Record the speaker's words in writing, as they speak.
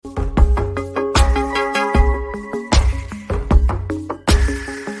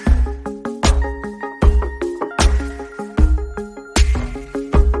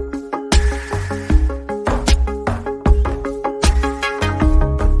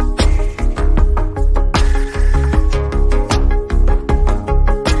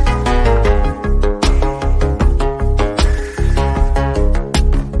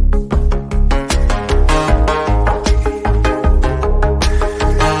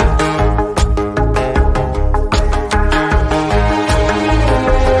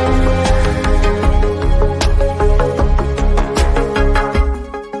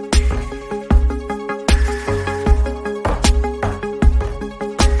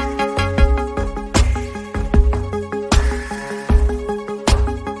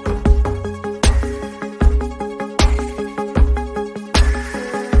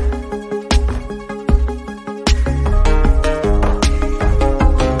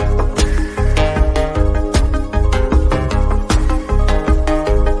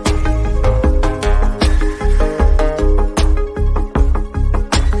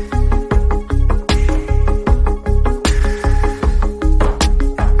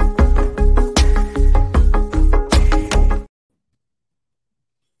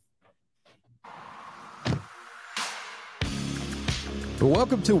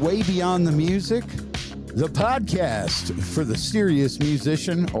Welcome to Way Beyond the Music, the podcast for the serious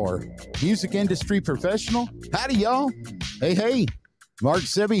musician or music industry professional. Howdy, y'all. Hey, Mark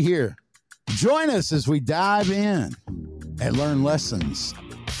Sebi here. Join us as we dive in and learn lessons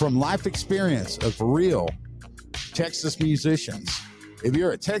from life experience of real Texas musicians. If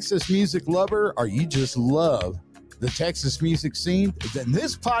you're a Texas music lover or you just love the Texas music scene, then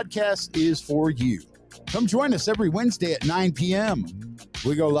this podcast is for you. Come join us every Wednesday at 9 p.m.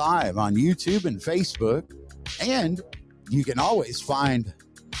 We go live on YouTube and Facebook, and you can always find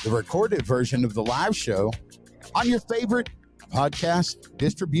the recorded version of the live show on your favorite podcast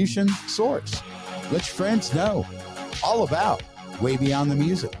distribution source. Let your friends know all about Way Beyond the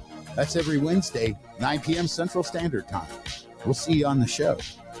Music. That's every Wednesday, 9 p.m. Central Standard Time. We'll see you on the show.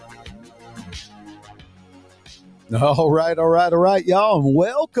 All right, y'all, and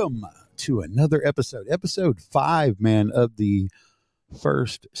welcome to another episode 5, man, of the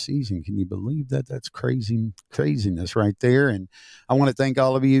first season. Can you believe that? That's craziness right there. And I want to thank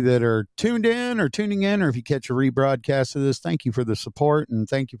all of you that are tuned in or tuning in, or if you catch a rebroadcast of this, thank you for the support, and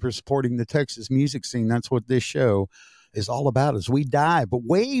thank you for supporting the Texas music scene. That's what this show is all about, as we dive but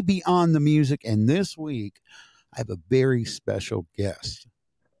way beyond the music. And this week I have a very special guest.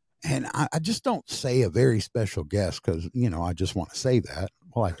 And I just don't say a very special guest because, I just want to say that.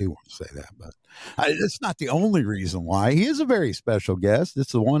 Well, I do want to say that, but it's not the only reason why. He is a very special guest.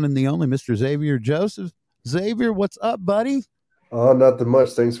 It's the one and the only Mr. Xavier Joseph. Xavier, what's up, buddy? Oh, nothing much.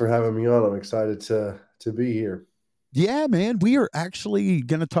 Thanks for having me on. I'm excited to be here. Yeah, man, we are actually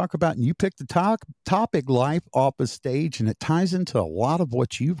going to talk about, and you picked the topic, life off the stage, and it ties into a lot of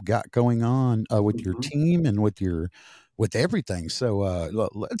what you've got going on with your team and with everything. So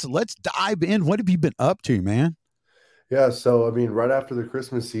let's dive in. What have you been up to, man? Yeah, so right after the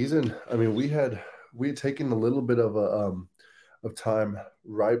Christmas season, we had taken a little bit of time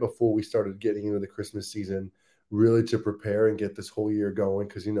right before we started getting into the Christmas season, really to prepare and get this whole year going.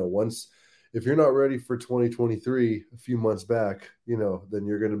 Because if you're not ready for 2023 a few months back, then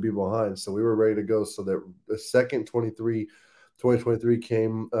you're going to be behind. So we were ready to go. So that the second 2023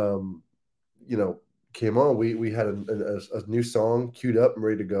 came, came on, we had a new song queued up and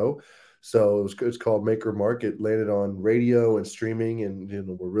ready to go. So it's called Make or Mark. It landed on radio and streaming, and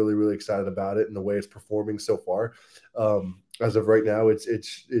we're really, really excited about it and the way it's performing so far. As of right now,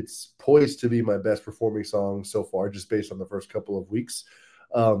 it's poised to be my best performing song so far, just based on the first couple of weeks.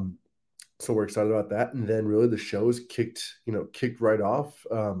 So we're excited about that. And then really the show's kicked right off.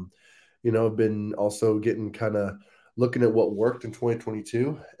 I've been also getting looking at what worked in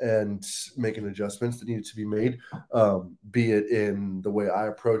 2022 and making adjustments that needed to be made, be it in the way I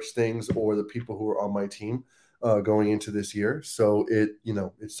approach things or the people who are on my team going into this year. So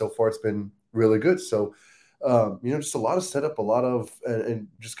so far it's been really good. So, just a lot of setup, and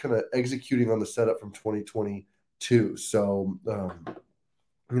just kind of executing on the setup from 2022. So,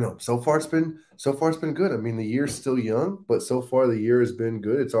 so far it's been good. The year's still young, but so far the year has been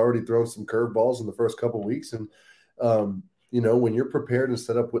good. It's already thrown some curveballs in the first couple of weeks, and when you're prepared and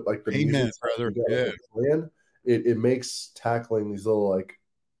set up with the music, brother, plan, it makes tackling these little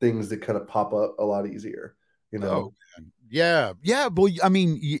things that kind of pop up a lot easier. Oh, yeah. Well,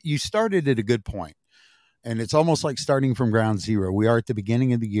 you started at a good point, and it's almost like starting from ground zero. We are at the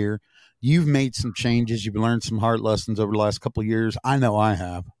beginning of the year. You've made some changes. You've learned some hard lessons over the last couple of years. I know I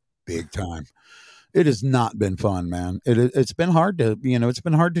have, big time. It has not been fun, man. It's been hard to, it's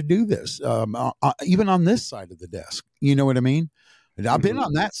been hard to do this, even on this side of the desk. You know what I mean? I've been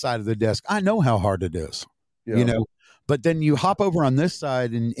on that side of the desk. I know how hard it is, but then you hop over on this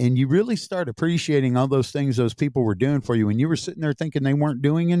side and you really start appreciating all those things those people were doing for you. When you were sitting there thinking they weren't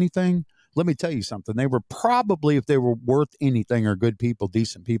doing anything, let me tell you something. They were probably, if they were worth anything, or good people,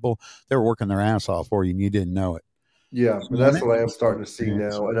 decent people, they were working their ass off for you and you didn't know it. Yeah, and that's what I am starting to see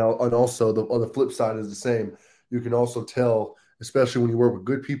now. And also on the flip side is the same. You can also tell, especially when you work with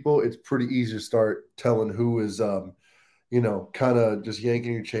good people, it's pretty easy to start telling who is, kind of just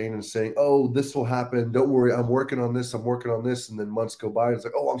yanking your chain and saying, oh, this will happen. Don't worry. I'm working on this. And then months go by. And it's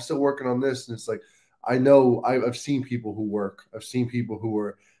like, oh, I'm still working on this. And it's like, I know I've seen people who work. I've seen people who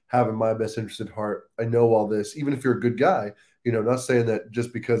are having my best interest at heart. I know all this, even if you're a good guy, not saying that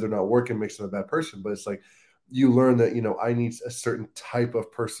just because they're not working makes them a bad person, but it's like, you learn that, I need a certain type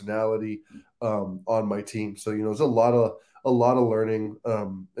of personality on my team. So, there's a lot of learning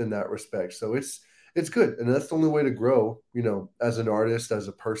in that respect. So it's good. And that's the only way to grow, as an artist, as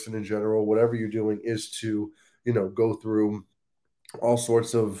a person in general, whatever you're doing, is to, go through all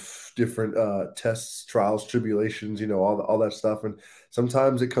sorts of different tests, trials, tribulations, all that stuff. And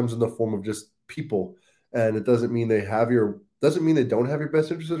sometimes it comes in the form of just people. And it doesn't mean they have your Doesn't mean they don't have your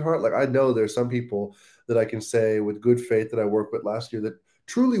best interest at heart. Like I know there's some people that I can say with good faith that I worked with last year that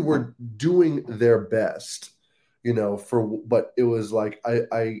truly were doing their best, but it was like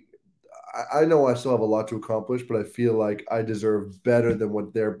I know I still have a lot to accomplish, but I feel like I deserve better than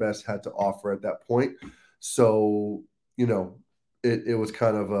what their best had to offer at that point. So, it was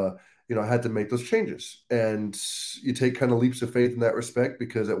kind of I had to make those changes. And you take kind of leaps of faith in that respect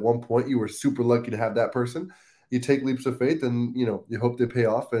because at one point you were super lucky to have that person. You take leaps of faith and, you hope they pay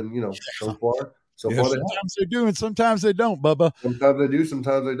off. And, so Yeah, far they have. sometimes they do and sometimes they don't, Bubba. Sometimes they do,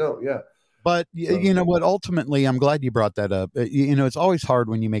 sometimes they don't. Yeah. But So, you know what? Ultimately, I'm glad you brought that up. It's always hard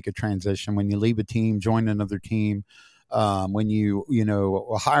when you make a transition, when you leave a team, join another team, when you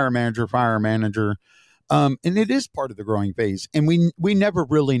hire a manager, fire a manager, and it is part of the growing phase. And we never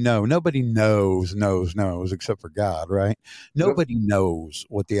really know. Nobody knows except for God, right? yep. Nobody knows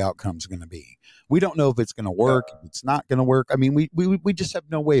what the outcome's going to be. We don't know if it's going to Yeah. work, if it's not going to work. I mean, we just have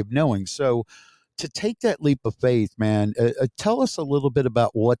no way of knowing. So to take that leap of faith, man, tell us a little bit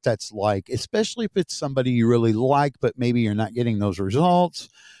about what that's like, especially if it's somebody you really like, but maybe you're not getting those results.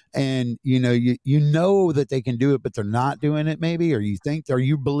 And you know that they can do it, but they're not doing it, maybe, or you think, or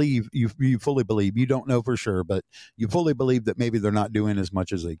you believe, you fully believe, you don't know for sure, but you fully believe that maybe they're not doing as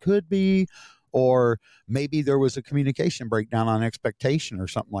much as they could be, or maybe there was a communication breakdown on expectation or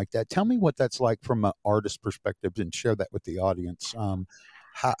something like that. Tell me what that's like from an artist perspective, and share that with the audience.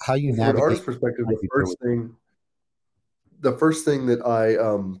 How you Well, from an navigate, artist perspective, how you deal with it. the first thing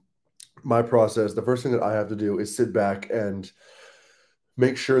that my process, the first thing that I have to do is sit back and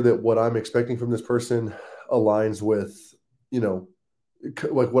make sure that what I'm expecting from this person aligns with, you know,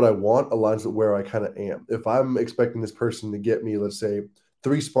 like what I want aligns with where I kind of am. If I'm expecting this person to get me, let's say,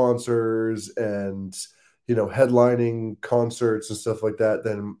 3 sponsors and, headlining concerts and stuff like that,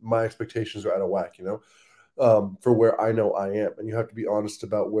 then my expectations are out of whack, for where I know I am. And you have to be honest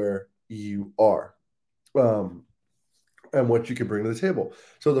about where you are. Um, and what you can bring to the table.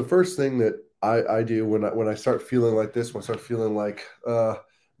 So the first thing that I do when I start feeling like this, when I start feeling like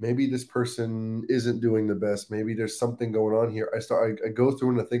maybe this person isn't doing the best, maybe there's something going on here. I go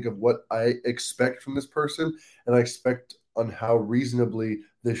through and I think of what I expect from this person, and I expect on how reasonably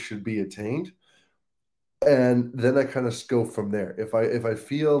this should be attained, and then I kind of go from there. If I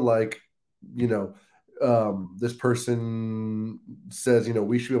feel like you know this person says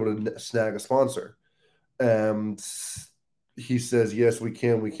we should be able to snag a sponsor, and he says, yes, we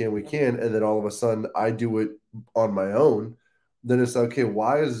can. And then all of a sudden I do it on my own. Then it's okay.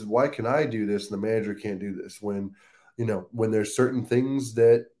 Why can I do this and the manager can't do this when there's certain things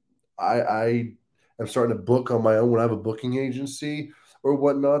that I am starting to book on my own when I have a booking agency or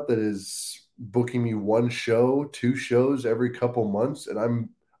whatnot that is booking me 1 show, 2 shows every couple months. And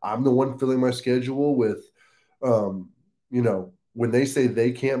I'm the one filling my schedule with, when they say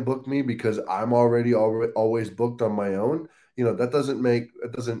they can't book me because I'm already always booked on my own, that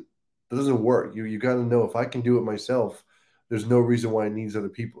doesn't work. You got to know if I can do it myself, there's no reason why I need other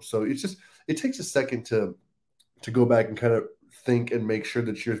people. So it takes a second to go back and kind of think and make sure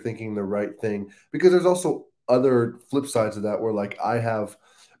that you're thinking the right thing, because there's also other flip sides of that where like I have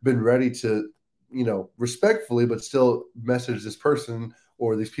been ready to respectfully but still message this person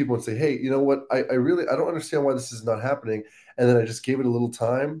or these people and say, hey, you know what, I really I don't understand why this is not happening, and then I just gave it a little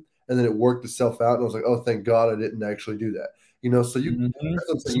time and then it worked itself out and I was like, oh, thank God I didn't actually do that. So Mhm. that's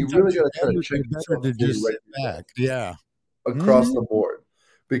what I'm saying. You really Sometimes got to kind of check you're better yourself to before you just write sit yourself back. Yeah. across Mhm. the board,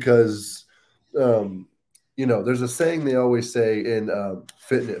 because um, there's a saying they always say in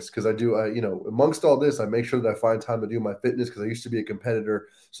fitness, because amongst all this I make sure that I find time to do my fitness because I used to be a competitor,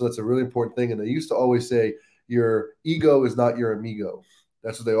 so that's a really important thing. And they used to always say your ego is not your amigo.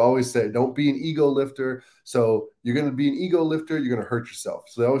 That's what they always say. Don't be an ego lifter. So you're going to be an ego lifter, you're going to hurt yourself.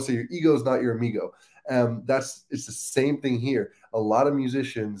 So they always say your ego is not your amigo. It's the same thing here. A lot of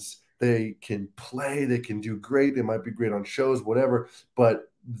musicians, they can play, they can do great, they might be great on shows, whatever,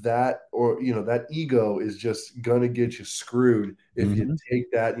 but that ego is just gonna get you screwed if you Mhm.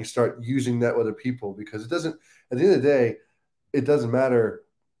 take that and you start using that with other people, because it doesn't, at the end of the day, it doesn't matter.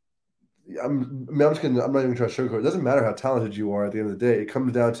 I'm not even trying to sugarcoat. It doesn't matter how talented you are. At the end of the day, it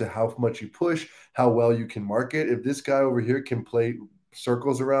comes down to how much you push, how well you can market. If this guy over here can play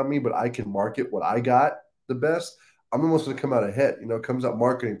circles around me, but I can market what I got the best, I'm almost going to come out ahead. It comes out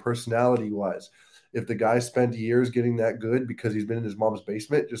marketing, personality wise. If the guy spent years getting that good because he's been in his mom's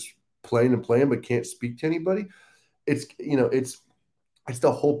basement just playing and playing but can't speak to anybody, it's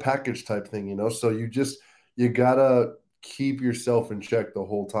the whole package type thing. So you gotta keep yourself in check the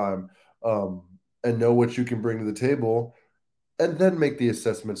whole time, um, and know what you can bring to the table, and then make the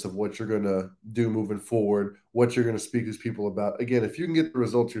assessments of what you're going to do moving forward, what you're going to speak to people about. Again, if you can get the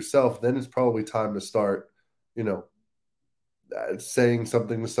results yourself, then it's probably time to start, you know, saying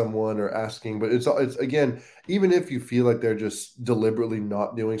something to someone or asking. But it's again, even if you feel like they're just deliberately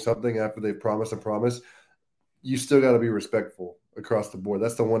not doing something after they've promised and promised, you still got to be respectful across the board.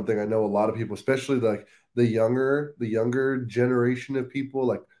 That's the one thing I know a lot of people, especially like the younger generation of people,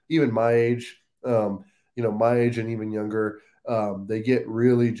 like even my age, my age and even younger, they get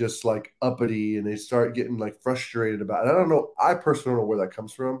really just like uppity and they start getting like frustrated about it. And I don't know. I personally don't know where that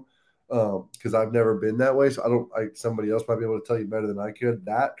comes from because I've never been that way. So I don't. Somebody else might be able to tell you better than I could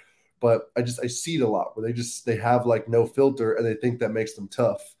that. But I see it a lot where they have like no filter and they think that makes them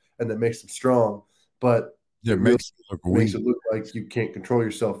tough and that makes them strong, but It it really makes you look makes weak. it look like you can't control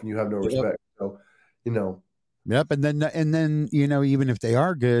yourself and you have no Yep. respect. So, you know, Yep. And then, even if they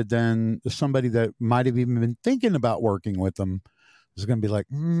are good, then somebody that might have even been thinking about working with them is going to be like,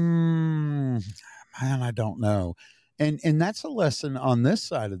 man, I don't know. And that's a lesson on this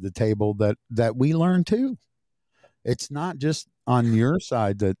side of the table that we learn too. It's not just on your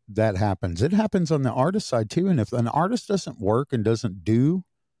side that happens. It happens on the artist side too. And if an artist doesn't work and doesn't do,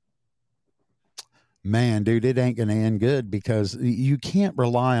 man, dude, it ain't going to end good because you can't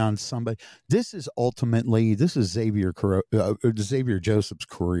rely on somebody. This is Xavier Joseph's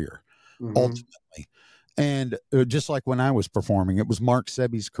career, mm-hmm. ultimately. And just like when I was performing, it was Mark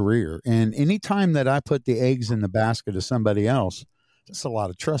Seby's career. And anytime that I put the eggs in the basket of somebody else, that's a lot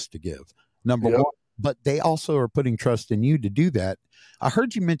of trust to give. Number Yep. one, but they also are putting trust in you to do that. I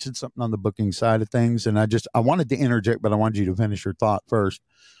heard you mention something on the booking side of things, and I wanted to interject, but I wanted you to finish your thought first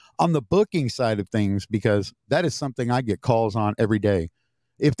on the booking side of things, because that is something I get calls on every day.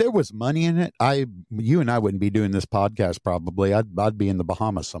 If there was money in it, you and I wouldn't be doing this podcast. Probably, I'd be in the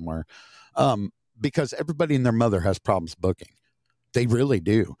Bahamas somewhere, because everybody and their mother has problems booking. They really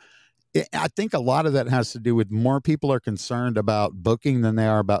do. I think a lot of that has to do with more people are concerned about booking than they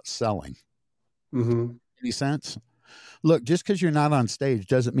are about selling. Mm-hmm. Any sense? Look, just because you're not on stage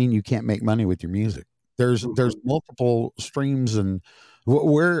doesn't mean you can't make money with your music. There's Mm-hmm. multiple streams and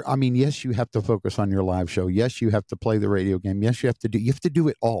where I mean, yes, you have to focus on your live show. Yes, you have to play the radio game. Yes, you have to do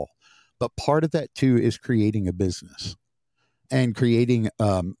it all. But part of that too is creating a business and creating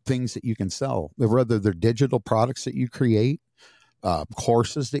things that you can sell. Whether they're digital products that you create,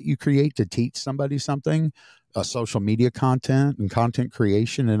 courses that you create to teach somebody something, social media content and content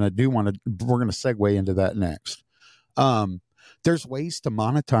creation. And we're going to segue into that next. Um, there's ways to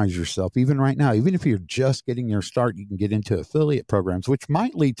monetize yourself even right now. Even if you're just getting your start, you can get into affiliate programs, which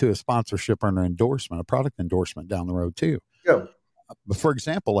might lead to a sponsorship or an endorsement, a product endorsement down the road too. Yeah. But for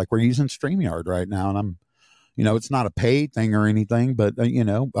example, like we're using StreamYard right now, and it's not a paid thing or anything, but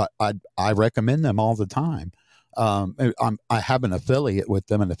I recommend them all the time. I have an affiliate with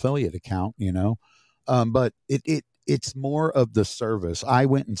them, an affiliate account, but it's more of the service. I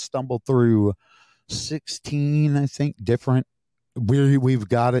went and stumbled through 16, I think, different we've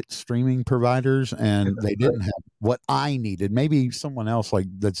got it streaming providers, and they didn't have what I needed. Maybe someone else like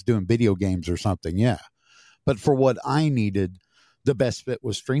that's doing video games or something, yeah. But for what I needed, the best fit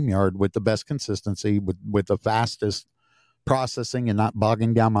was StreamYard with the best consistency, with the fastest processing and not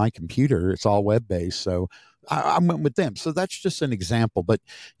bogging down my computer. It's all web based. So I went with them. So that's just an example. But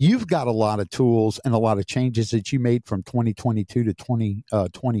you've got a lot of tools and a lot of changes that you made from 2022 to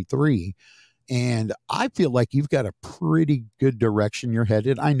 2023. And I feel like you've got a pretty good direction you're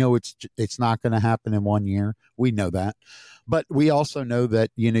headed. I know it's not going to happen in 1 year. We know that. But we also know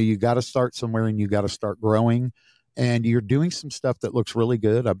that, you got to start somewhere and you got to start growing. And you're doing some stuff that looks really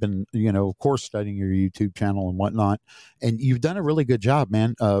good. I've been, of course, studying your YouTube channel and whatnot. And you've done a really good job,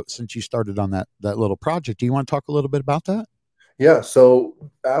 man, since you started on that little project. Do you want to talk a little bit about that? Yeah. So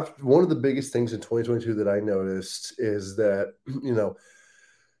after one of the biggest things in 2022 that I noticed is that,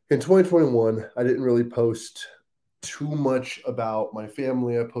 in 2021, I didn't really post too much about my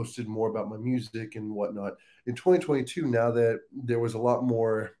family. I posted more about my music and whatnot. In 2022, now that there was a lot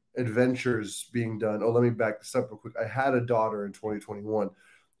more adventures being done. Oh, let me back this up real quick. I had a daughter in 2021.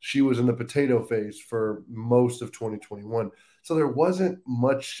 She was in the potato phase for most of 2021. So there wasn't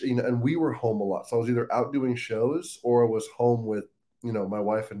much, and we were home a lot. So I was either out doing shows or I was home with, my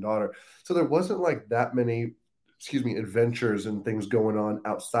wife and daughter. So there wasn't like that many, adventures and things going on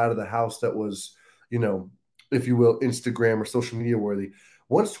outside of the house that was, if you will, Instagram or social media worthy.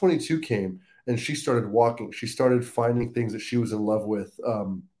 Once 22 came and she started walking, she started finding things that she was in love with.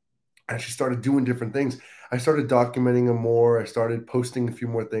 And she started doing different things. I started documenting them more. I started posting a few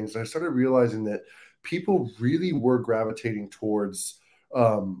more things. And I started realizing that people really were gravitating towards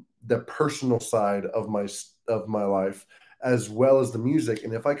the personal side of my life. as well as the music.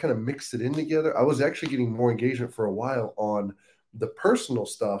 And if I kind of mixed it in together, I was actually getting more engagement for a while on the personal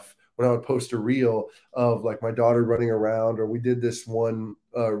stuff when I would post a reel of like my daughter running around, or we did this one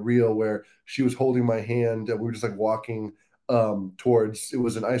reel where she was holding my hand and we were just like walking towards, it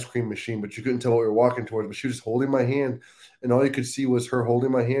was an ice cream machine, but you couldn't tell what we were walking towards, but she was just holding my hand, and all you could see was her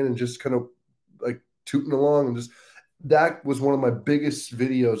holding my hand and just kind of like tooting along, and just that was one of my biggest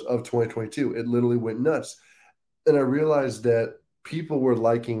videos of 2022. It literally went nuts. And I realized that people were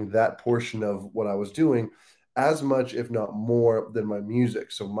liking that portion of what I was doing as much, if not more, than my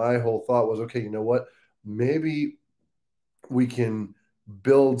music. So my whole thought was, okay, you know what? Maybe we can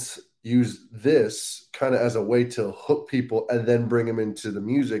use this kind of as a way to hook people and then bring them into the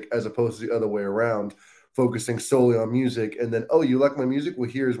music, as opposed to the other way around, focusing solely on music. And then, oh, you like my music? Well,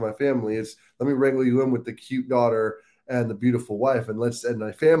 here's my family. It's let me wrangle you in with the cute daughter and the beautiful wife, and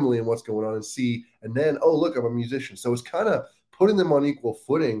my family and what's going on, and see. And then, oh, look, I'm a musician. So it's kind of putting them on equal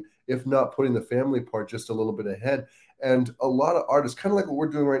footing, if not putting the family part just a little bit ahead. And a lot of artists, kind of like what we're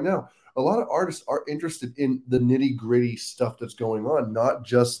doing right now, a lot of artists are interested in the nitty gritty stuff that's going on, not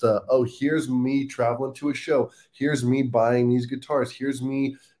just, oh, here's me traveling to a show. Here's me buying these guitars. Here's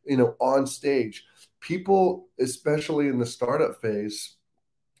me, on stage. People, especially in the startup phase,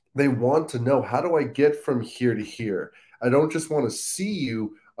 they want to know, how do I get from here to here? I don't just want to see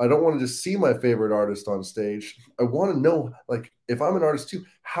you. I don't want to just see my favorite artist on stage. I want to know, like, if I'm an artist too,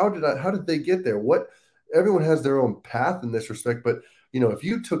 how did they get there? Everyone has their own path in this respect, but if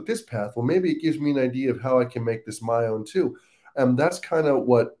you took this path, well, maybe it gives me an idea of how I can make this my own too. And that's kind of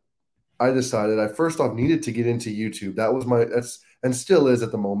what I decided. I first off needed to get into YouTube. And still is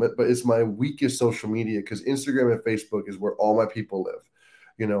at the moment, but it's my weakest social media, because Instagram and Facebook is where all my people live.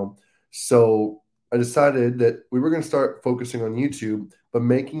 So I decided that we were going to start focusing on YouTube, but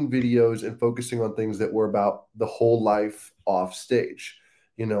making videos and focusing on things that were about the whole life off stage.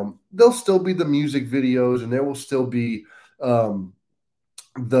 There'll still be the music videos, and there will still be the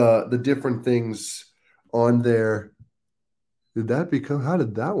different things on there. How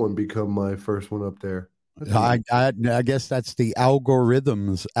did that one become my first one up there? I guess that's the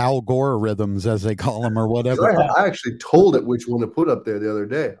algorithms, as they call them, or whatever. I actually told it which one to put up there the other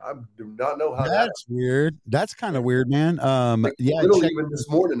day. I do not know how that's weird. That's kind of weird, man. Even this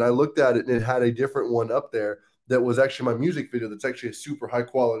morning I looked at it and it had a different one up there that was actually my music video. That's actually a super high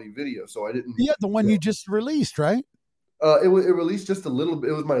quality video. So I didn't. Yeah, the one you just released, right? It released just a little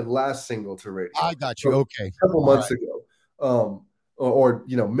bit. It was my last single to radio. I got you. Okay, a couple months ago, or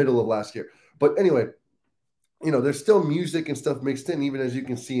middle of last year. But anyway, there's still music and stuff mixed in. Even as you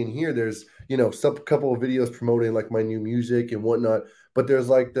can see in here, there's some couple of videos promoting like my new music and whatnot. But there's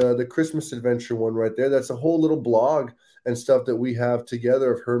like the Christmas adventure one right there. That's a whole little blog and stuff that we have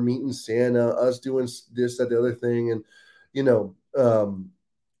together of her meeting Santa, us doing this, that, the other thing, and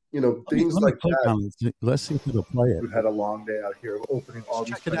things like that. Let's see if it'll play it. We've had a long day out here of opening all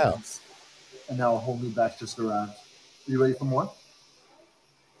these presents, and now a whole new batch just arrived. Are you ready for more?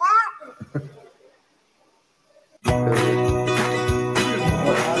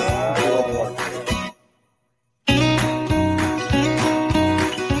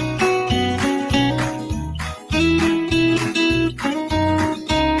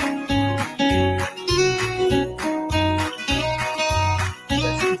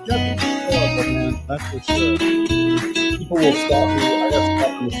 That's for sure. People will stop me. I got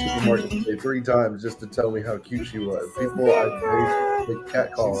stopped in the supermarket today 3 times just to tell me how cute she was. People, they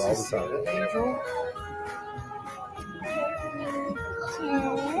cat call her all the time.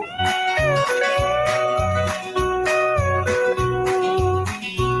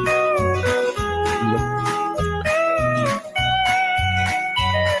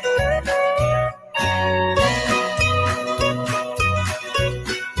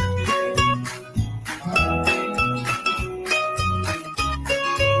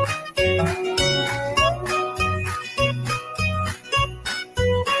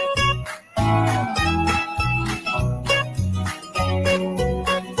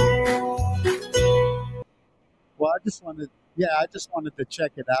 I just wanted to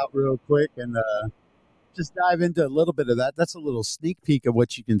check it out real quick and just dive into a little bit of that. That's a little sneak peek of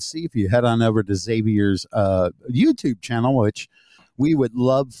what you can see if you head on over to Xavier's YouTube channel, which we would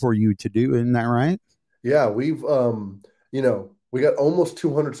love for you to do. Isn't that right? Yeah, we've we got almost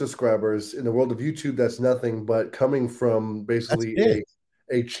 200 subscribers. In the world of YouTube, that's nothing, but coming from basically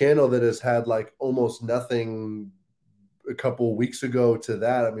a channel that has had like almost nothing a couple of weeks ago to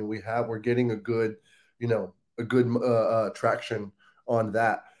that. I mean, we're getting a good traction on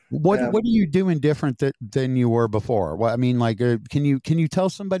that. What are you doing different than you were before? Well, I mean, like, can you tell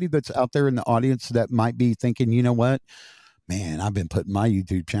somebody that's out there in the audience that might be thinking, you know what, Man, I've been putting my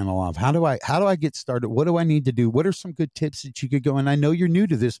YouTube channel off. How do I get started? What do I need to do? What are some good tips that you could go? And I know you're new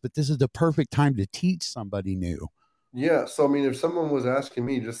to this, but this is the perfect time to teach somebody new. Yeah, so I mean, if someone was asking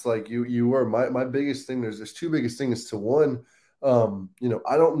me, just like you were, my biggest thing, there's two biggest things to one. I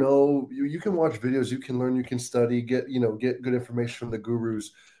don't know. You can watch videos, you can learn, you can study, get good information from the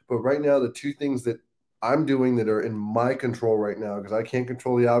gurus. But right now, the two things that I'm doing that are in my control right now, because I can't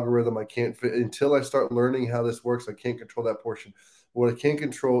control the algorithm, I can't fit until I start learning how this works. I can't control that portion. What I can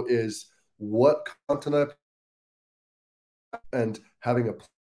control is what content and having a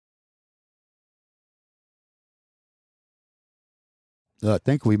I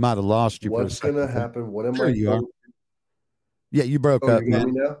think we might have lost you for a what's going to second. happen. What am There I you are. going? Yeah, you broke Oh, up, you got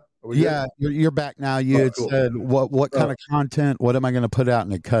me man. now. Are we good? Yeah, you're back now. You Oh, had cool. said what kind of content? What am I going to put out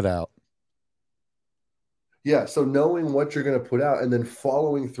and it cut out? Yeah, so knowing what you're going to put out and then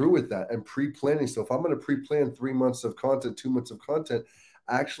following through with that and pre-planning. So if I'm going to pre-plan 3 months of content, 2 months of content,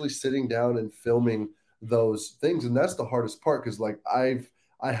 actually sitting down and filming those things, and that's the hardest part because like I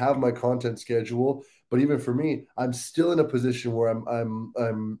have my content schedule, but even for me, I'm still in a position where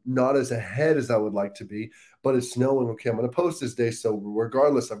I'm not as ahead as I would like to be. But it's knowing, okay, I'm going to post this day, so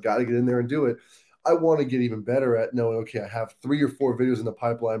regardless, I've got to get in there and do it. I want to get even better at knowing, okay, I have 3 or 4 videos in the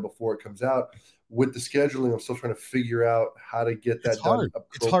pipeline before it comes out. With the scheduling, I'm still trying to figure out how to get It's that done hard.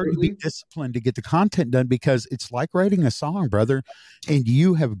 It's hard to be appropriately. disciplined to get the content done because it's like writing a song, brother. And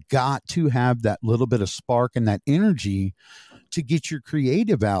you have got to have that little bit of spark and that energy to get your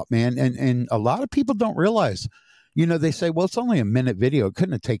creative out, man. And a lot of people don't realize, they say, well, it's only a minute video. It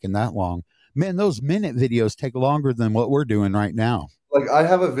couldn't have taken that long. Man, those minute videos take longer than what we're doing right now. Like I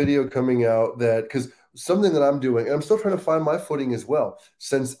have a video coming out that because something that I'm doing, and I'm still trying to find my footing as well.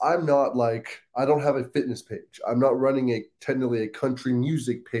 Since I'm not like I don't have a fitness page. I'm not running a technically a country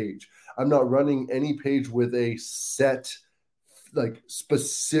music page. I'm not running any page with a set like You don't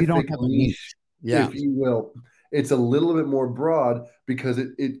specific have a niche, niche. Yeah. if you will. It's a little bit more broad because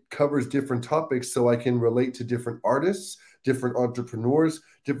it covers different topics so I can relate to different artists, different entrepreneurs,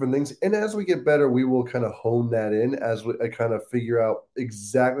 different things. And as we get better, we will kind of hone that in as I kind of figure out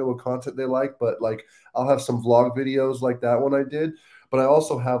exactly what content they like. But like I'll have some vlog videos like that one I did, but I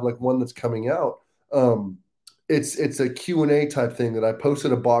also have like one that's coming out. Um, it's a Q&A type thing that I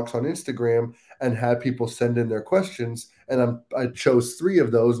posted a box on Instagram and had people send in their questions, and I chose 3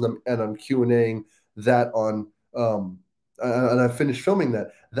 of those, and I'm Q&Aing that on and I finished filming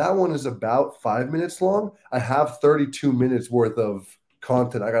that. That one is about 5 minutes long. I have 32 minutes worth of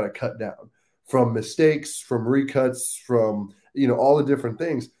content I got to cut down from mistakes, from recuts, from all the different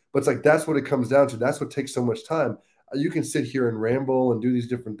things. But it's like that's what it comes down to. That's what takes so much time. You can sit here and ramble and do these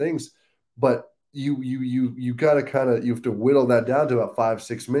different things, but you got to kind of you have to whittle that down to about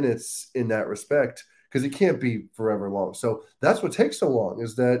 5-6 minutes in that respect because it can't be forever long. So that's what takes so long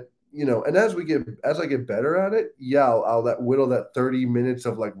is that and as I get better at it, yeah, I'll that whittle that 30 minutes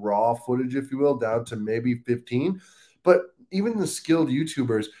of like raw footage, if you will, down to maybe 15. But even the skilled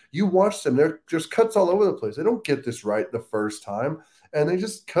YouTubers, you watch them, they're just cuts all over the place. They don't get this right the first time, and they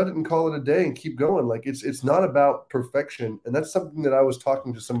just cut it and call it a day and keep going. Like it's not about perfection, and that's something that I was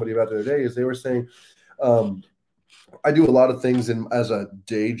talking to somebody about the other day. Is they were saying, um, I do a lot of things as a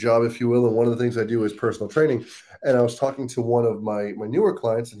day job, if you will, and one of the things I do is personal training. And I was talking to one of my newer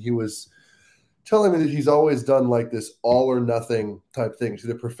clients, and he was telling me that he's always done like this all or nothing type thing. It's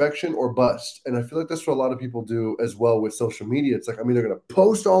either perfection or bust. And I feel like that's what a lot of people do as well with social media. It's like I'm either going to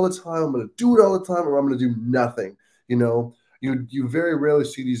post all the time, I'm going to do it all the time, or I'm going to do nothing. You very rarely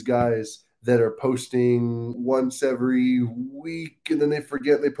see these guys that are posting once every week and then they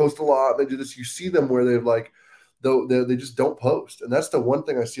forget they post a lot. They do this. You see them where they've like, though they just don't post. And that's the one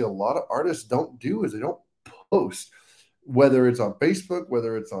thing I see a lot of artists don't do is they don't post, whether it's on Facebook,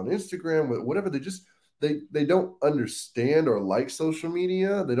 whether it's on Instagram, whatever. They don't understand or like social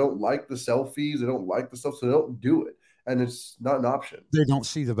media. They don't like the selfies. They don't like the stuff, so they don't do it. And it's not an option. They don't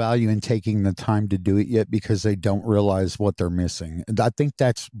see the value in taking the time to do it yet because they don't realize what they're missing. And I think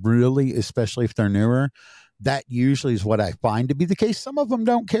that's really, especially if they're newer, that usually is what I find to be the case. Some of them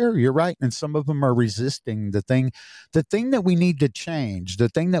don't care. You're right. And some of them are resisting the thing that we need to change, the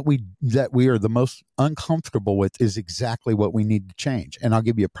thing that we are the most uncomfortable with is exactly what we need to change. And I'll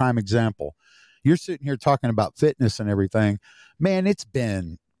give you a prime example. You're sitting here talking about fitness and everything. Man, it's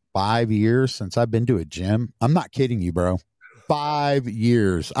been 5 years since I've been to a gym. I'm not kidding you, bro. 5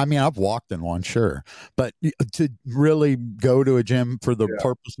 years. I mean, I've walked in one, sure, but to really go to a gym for the Yeah.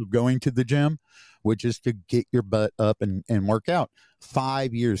 purpose of going to the gym, which is to get your butt up and work out.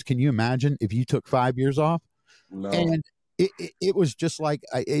 5 years. Can you imagine if you took 5 years off? No. And it was just like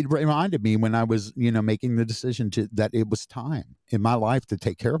it reminded me when I was, making the decision that it was time in my life to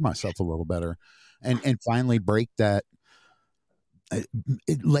take care of myself a little better, and finally break that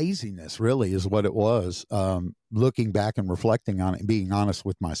laziness. Really, is what it was. Looking back and reflecting on it, and being honest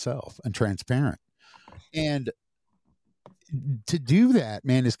with myself and transparent, and to do that,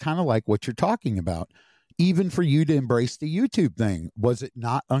 man, is kind of like what you're talking about. Even for you to embrace the YouTube thing, was it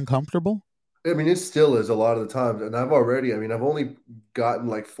not uncomfortable? I mean, it still is a lot of the times, and I've only gotten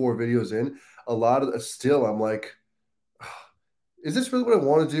like 4 videos in. A lot of still, I'm like, is this really what I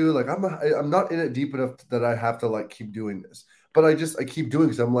want to do? Like, I'm not in it deep enough that I have to like keep doing this, but I keep doing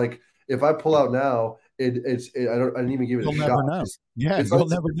because I'm like, if I pull out now, I didn't even give it a You'll shot. never know. Yeah, It's like you'll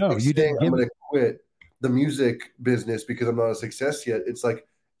never know. You saying didn't I'm give going it. to quit the music business because I'm not a success yet. It's like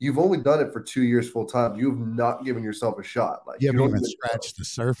you've only done it for 2 years full time. You've not given yourself a shot. Like You you haven't don't even even know. scratched the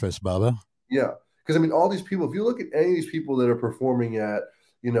surface, Bubba. Yeah. Because I mean, all these people, if you look at any of these people that are performing at,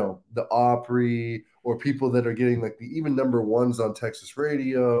 the Opry, or people that are getting like the even number ones on Texas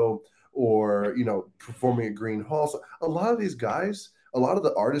radio, or, performing at Green Hall. So a lot of these guys, a lot of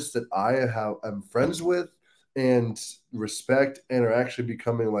the artists that I'm friends with and respect and are actually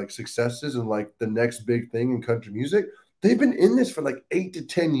becoming like successes and like the next big thing in country music, they've been in this for like 8 to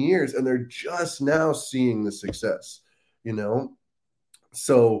 10 years and they're just now seeing the success, you know?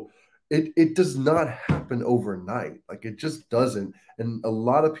 So it does not happen overnight. Like it just doesn't. And a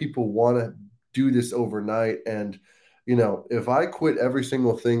lot of people want to do this overnight. And if I quit every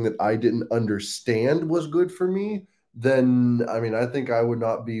single thing that I didn't understand was good for me, then I mean, I think I would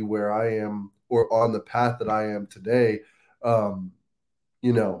not be where I am or on the path that I am today. Um,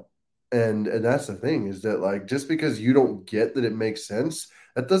 you know and that's the thing, is that like just because you don't get that it makes sense,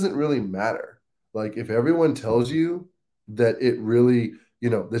 that doesn't really matter. Like if everyone tells you that it really,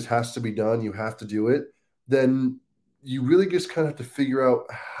 this has to be done, you have to do it, then you really just kind of have to figure out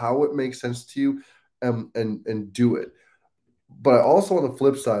how it makes sense to you, and do it. But I also, on the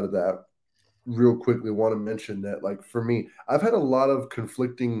flip side of that, real quickly want to mention that, like, for me, I've had a lot of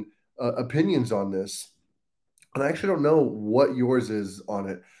conflicting opinions on this, and I actually don't know what yours is on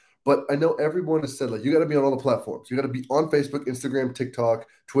it, but I know everyone has said like you got to be on all the platforms. You got to be on Facebook, Instagram, TikTok,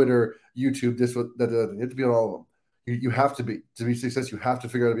 Twitter, YouTube. This, that, the other thing. You have to be on all of them. You have to be success. You have to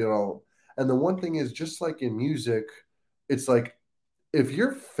figure out how to be on all of them. And the one thing is, just like in music, it's like if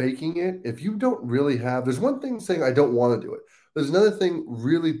you're faking it, if you don't really have, there's one thing saying I don't want to do it. There's another thing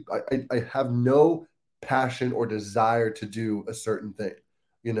really, I have no passion or desire to do a certain thing.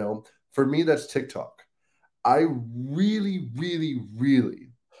 For me, that's TikTok. I really, really, really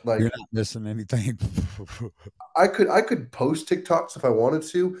You're like. not missing anything. I could post TikToks if I wanted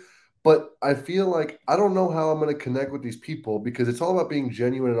to, but I feel like I don't know how I'm going to connect with these people because it's all about being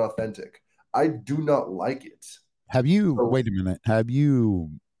genuine and authentic. I do not like it. Have you, So wait a minute, have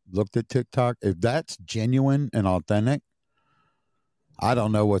you looked at TikTok? If that's genuine and authentic, I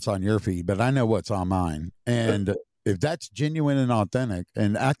don't know what's on your feed, but I know what's on mine. And if that's genuine and authentic,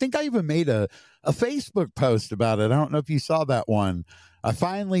 and I think I even made a Facebook post about it. I don't know if you saw that one. I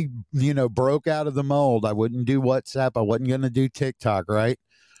finally, broke out of the mold. I wouldn't do WhatsApp. I wasn't going to do TikTok, right?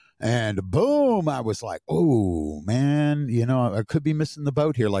 And boom, I was like, oh, man, I could be missing the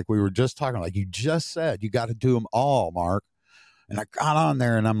boat here. Like we were just talking, like you just said, you got to do them all, Mark. And I got on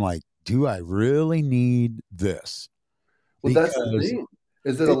there and I'm like, do I really need this? well, that's the Because thing,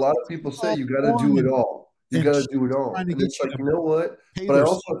 is that a it's lot of people say all you got to porn do it all. You and got to shit do it trying all, to and get it's you like, to you know what? pay But I their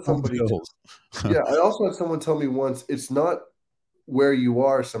also cell had phone somebody, bills. yeah, I also had someone tell me once, it's not where you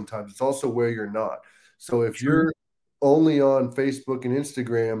are sometimes, it's also where you're not. So if True. you're only on Facebook and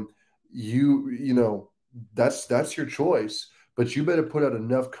Instagram, that's your choice, but you better put out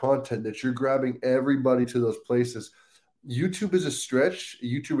enough content that you're grabbing everybody to those places. YouTube is a stretch,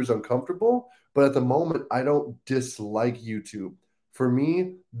 YouTube is uncomfortable, but at the moment I don't dislike YouTube. For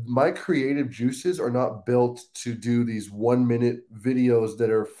me, my creative juices are not built to do these 1 minute videos that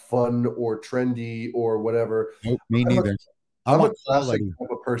are fun or trendy or whatever. Nope, me I'm a neither. I I'm a want classic quality. type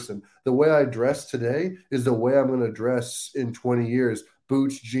of person. The way I dress today is the way I'm going to dress in 20 years.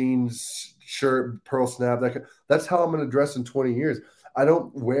 Boots, jeans, shirt, pearl snap. That's how I'm going to dress in 20 years. I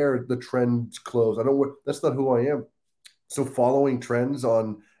don't wear the trend clothes. I don't wear. That's not who I am. So following trends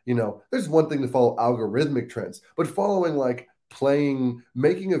on, there's one thing to follow algorithmic trends, but following like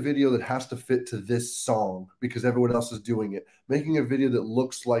making a video that has to fit to this song because everyone else is doing it, making a video that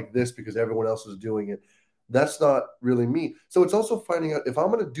looks like this because everyone else is doing it. That's not really me. So it's also finding out if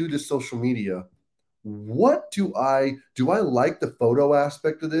I'm going to do this social media, what do I like the photo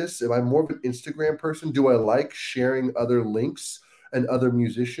aspect of this? Am I more of an Instagram person? Do I like sharing other links and other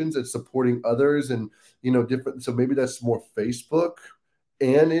musicians and supporting others and, different. So maybe that's more Facebook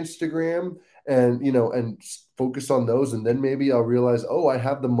and Instagram and, and focus on those. And then maybe I'll realize, oh, I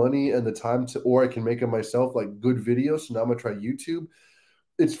have the money and the time to, or I can make it myself, like good videos. So now I'm going to try YouTube.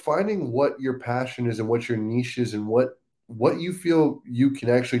 It's finding what your passion is and what your niche is and what you feel you can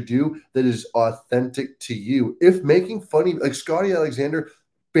actually do that is authentic to you. If making funny, like Scotty Alexander,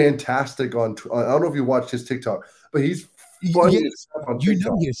 fantastic on, I don't know if you watched his TikTok, but he's funny as Yes, stuff on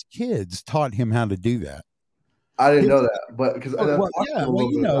TikTok. his kids taught him how to do that. I didn't His, know that, but because I've talked to him a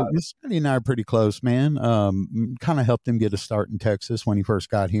little bit about it. Scotty and I are pretty close, man. Kind of helped him get a start in Texas when he first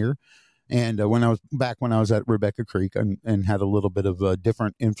got here. And when I was at Rebecca Creek and had a little bit of a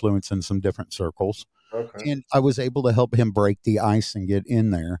different influence in some different circles. Okay. And I was able to help him break the ice and get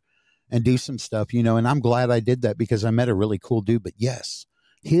in there and do some stuff, and I'm glad I did that because I met a really cool dude. But yes,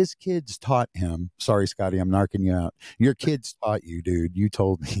 his kids taught him. Sorry, Scotty, I'm narking you out. Your kids taught you, dude. You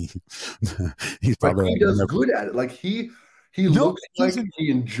told me. He's probably he does good at it. Like he looks like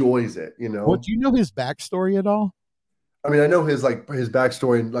he enjoys it, Well, do you know his backstory at all? I mean, I know his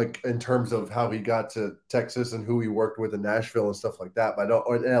backstory, like in terms of how he got to Texas and who he worked with in Nashville and stuff like that. But I don't,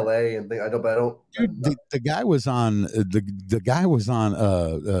 or in LA and things. I don't, but I don't. Dude, the guy was on the guy was on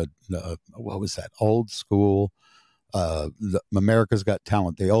what was that old school America's Got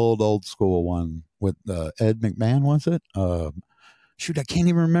Talent, the old school one with Ed McMahon, was it? Shoot, I can't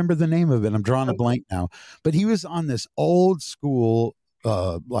even remember the name of it. I'm drawing a blank now. But he was on this old school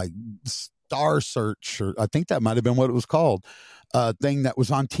like Star Search, or I think that might have been what it was called, thing that was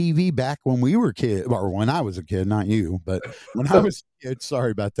on TV back when we were kids, or when I was a kid, not you, but when I was a kid.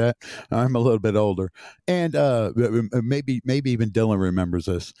 Sorry about that. I'm a little bit older, and maybe even Dylan remembers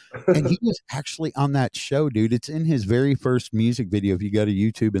this. And he was actually on that show, dude. It's in his very first music video. If you go to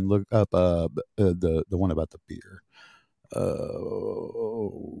YouTube and look up the one about the beer.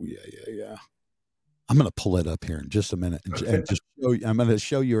 Yeah. I'm going to pull it up here in just a minute and just show you. I'm going to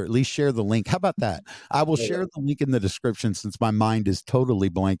show you, or at least share the link. How about that? I will share the link in the description since my mind is totally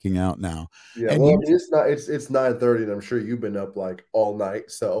blanking out now. Yeah, and it's 9:30, and I'm sure you've been up like all night.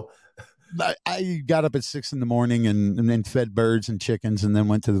 So I got up at 6 a.m. and then fed birds and chickens, and then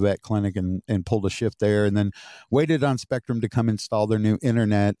went to the vet clinic and pulled a shift there, and then waited on Spectrum to come install their new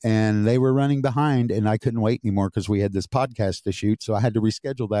internet, and they were running behind, and I couldn't wait anymore because we had this podcast to shoot, so I had to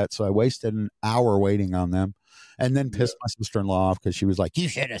reschedule that. So I wasted an hour waiting on them, and then pissed my sister-in-law off because she was like, "You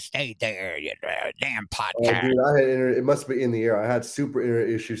should have stayed there, you damn podcast." Dude, I had it must be in the air. I had super internet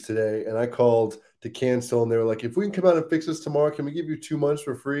issues today, and I called to cancel, and they were like, "If we can come out and fix this tomorrow, can we give you 2 months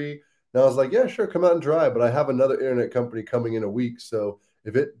for free?" And I was like, yeah, sure, come out and try. But I have another internet company coming in a week. So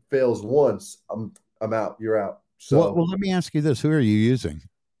if it fails once, I'm out. You're out. So well, let me ask you this. Who are you using?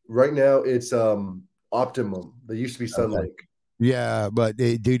 Right now it's Optimum. They used to be Sunlink. Okay. Yeah, but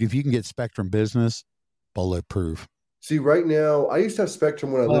dude, if you can get Spectrum Business, bulletproof. See, right now, I used to have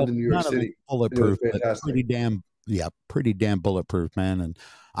Spectrum when I lived in New York City. Bulletproof, pretty damn bulletproof, man. And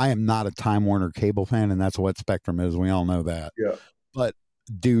I am not a Time Warner cable fan, and that's what Spectrum is. We all know that. Yeah. But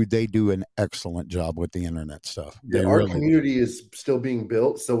dude, they do an excellent job with the internet stuff. Yeah, our community is still being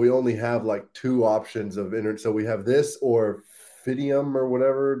built, so we only have like 2 options of internet. So we have this or Fidium or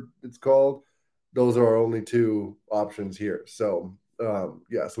whatever it's called. Those are our only 2 options here. So so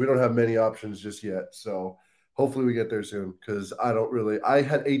we don't have many options just yet. So hopefully we get there soon, because I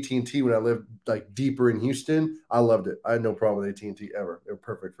had AT&T when I lived like deeper in Houston. I loved it. I had no problem with AT&T ever. They're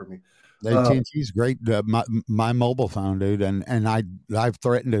perfect for me. AT&T is great. My mobile phone, dude, and I've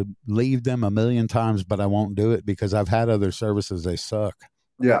threatened to leave them a million times, but I won't do it because I've had other services. They suck.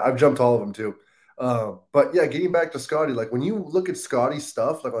 Yeah, I've jumped all of them too. But yeah, getting back to Scotty, like when you look at Scotty's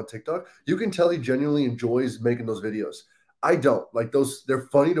stuff, like on TikTok, you can tell he genuinely enjoys making those videos. I don't like those. They're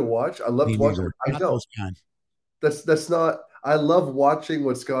funny to watch. I love to watch them. I don't. That's not. I love watching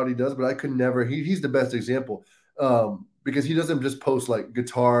what Scotty does, but I could never. He's the best example. Because he doesn't just post like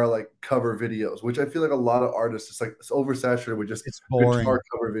guitar like cover videos, which I feel like a lot of artists, it's oversaturated with just guitar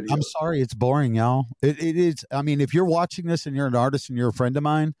cover videos. I'm sorry, it's boring, y'all. It is. I mean, if you're watching this and you're an artist and you're a friend of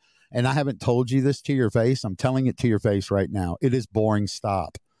mine, and I haven't told you this to your face, I'm telling it to your face right now. It is boring.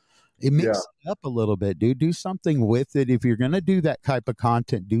 Stop. It mix it up a little bit, dude. Do something with it. If you're gonna do that type of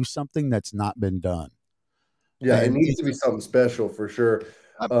content, do something that's not been done. Yeah, it needs to be something special for sure.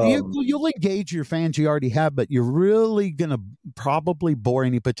 You'll engage your fans you already have, but you're really going to probably bore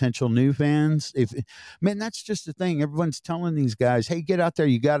any potential new fans. That's just the thing. Everyone's telling these guys, hey, get out there.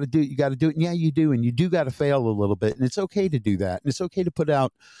 You got to do it. And yeah, you do. And you do got to fail a little bit. And it's okay to do that. And it's okay to put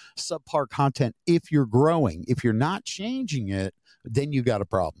out subpar content if you're growing. If you're not changing it, then you got a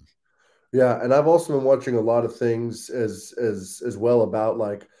problem. Yeah, and I've also been watching a lot of things as well about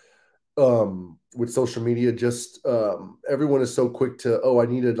like with social media, just everyone is so quick to, oh, I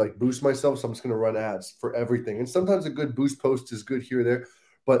need to like boost myself, so I'm just going to run ads for everything. And sometimes a good boost post is good here or there,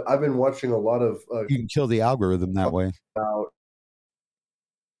 but I've been watching a lot of You can kill the algorithm that way. about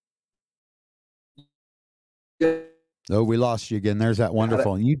Oh, we lost you again. There's that how to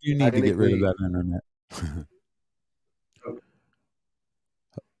wonderful. And you do need to get rid of organically. that internet.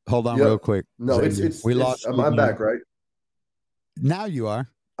 Hold on real Yep. quick, No, Xavier. We it's lost you I'm again. back, right? Now you are.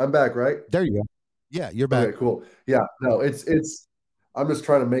 I'm back, right? There you go. Yeah, you're back. Okay, cool. Yeah, no, it's I'm just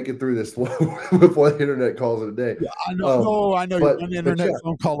trying to make it through this before the internet calls it a day. Yeah, I know. Um, No, I know. You're one but internet yeah,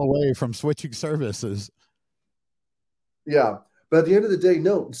 phone call away from switching services. yeah. But at the end of the day,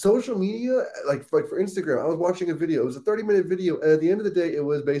 no, social media, like for Instagram, I was watching a video. It was a 30-minute video, and at the end of the day, it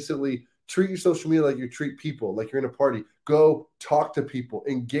was basically treat your social media like you treat people, like you're in a party. Go talk to people,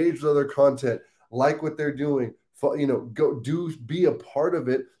 engage with other content, like what they're doing. Go be a part of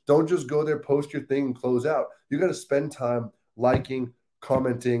it. Don't just go there, post your thing, and close out. You got to spend time liking,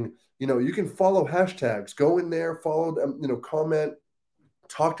 commenting. You can follow hashtags. Go in there, follow them. Comment,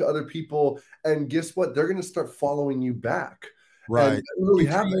 talk to other people, and guess what? They're going to start following you back. And Right. that really You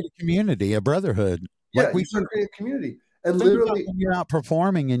happened. create a community, a brotherhood. Yeah, Like we you do. start creating a community. And Think about literally, when you're out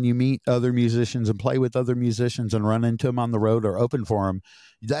performing and you meet other musicians and play with other musicians and run into them on the road or open for them.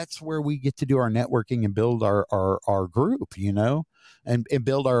 That's where we get to do our networking and build our group, and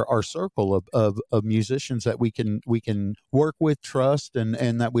build our circle of musicians that we can work with, trust,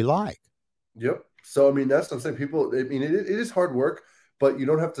 and that we like. yep. So I mean, that's what I'm saying. People, I mean, it is hard work, but you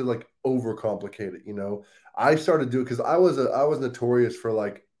don't have to like overcomplicate it. I started doing because I was notorious for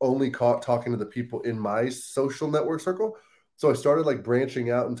like only talking to the people in my social network circle. So I started like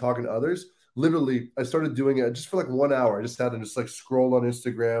branching out and talking to others. Literally, I started doing it just for like 1 hour. I just had to just like scroll on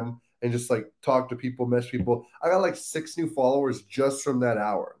Instagram and just like talk to people, message people. I got like 6 new followers just from that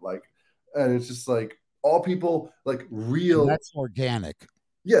hour. Like, and it's just like all people like And real. that's organic.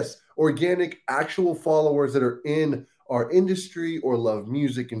 Yes, organic, actual followers that are in our industry or love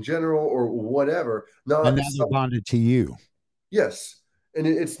music in general or whatever. And Not now they're some, bonded to you. yes, and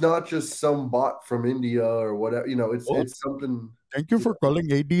it's not just some bot from India or whatever. Oh, It's something. thank you for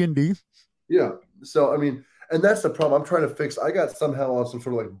calling AD&D. Yeah. So I mean, and that's the problem I'm trying to fix. I got somehow on some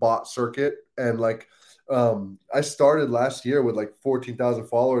sort of like bot circuit, and like I started last year with like 14,000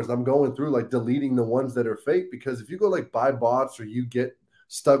 followers. And I'm going through like deleting the ones that are fake, because if you go like buy bots or you get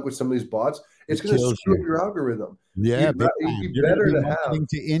stuck with some of these bots, it's It going to kills screw up you. your algorithm. Yeah, big It'd time. be You're going to better be to have. marketing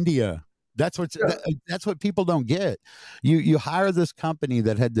to India. Yeah. That's what people don't get. You hire this company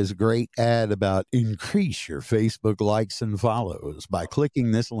that had this great ad about increase your Facebook likes and follows by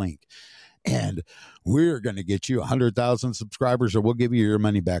clicking this link, and we're going to get you 100,000 subscribers, or we'll give you your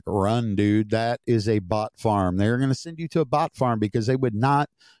money back. Run, dude. That is a bot farm. They're going to send you to a bot farm because they would not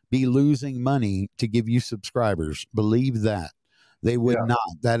be losing money to give you subscribers. Believe that. They would Yeah.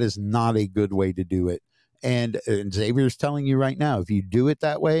 not. That is not a good way to do it. And Xavier's telling you right now, if you do it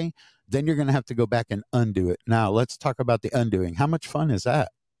that way, then you're going to have to go back and undo it. Now, let's talk about the undoing. How much fun is that?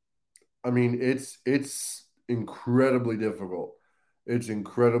 I mean, it's incredibly difficult. It's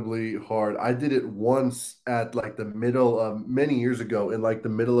incredibly hard. I did it once at like the middle of many years ago, in like the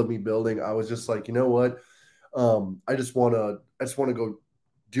middle of me building. I was just like, you know what? I just want to go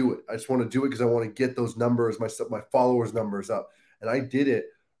do it. I just want to do it because I want to get those numbers, my followers numbers up. And I did it.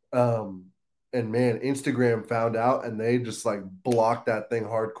 Um, and man, Instagram found out and they just like blocked that thing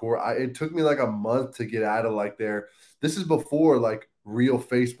hardcore. It took me like a month to get out of like there. This is before like real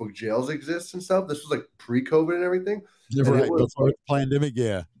Facebook jails exist and stuff. This was like pre-COVID and everything. You're And it right. was Before like, the pandemic,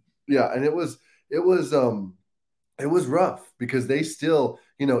 yeah. yeah, and it was rough because they still,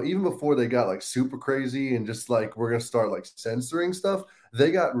 even before they got like super crazy and just like we're gonna start like censoring stuff,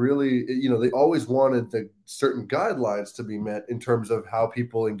 they got really, they always wanted the certain guidelines to be met in terms of how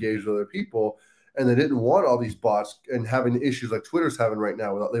people engage with other people, and they didn't want all these bots and having the issues like Twitter's having right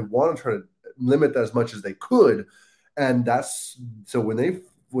now. They want to try to limit that as much as they could, and that's so when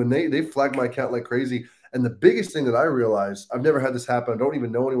they flagged my account like crazy. And the biggest thing that I realized, I've never had this happen. I don't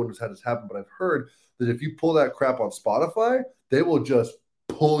even know anyone who's had this happen, but I've heard that if you pull that crap on Spotify, they will just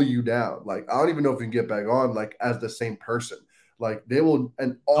pull you down. Like, I don't even know if you can get back on like as the same person. Like they will,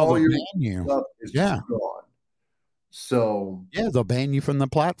 and Oh, all they'll your ban you. stuff is just Yeah. gone. So Yeah, they'll ban you from the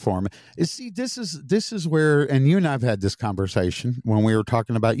platform. See, this is where, and you and I've had this conversation when we were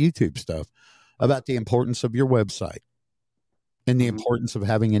talking about YouTube stuff, about the importance of your website and the mhm, importance of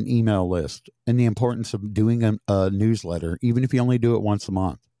having an email list and the importance of doing a newsletter, even if you only do it once a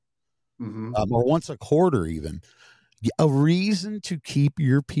month, mhm. or once a quarter, even. A reason to keep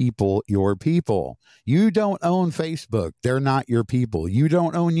your people your people. You don't own Facebook. They're not your people. You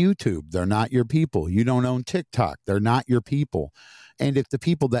don't own YouTube. They're not your people. You don't own TikTok. They're not your people. And if the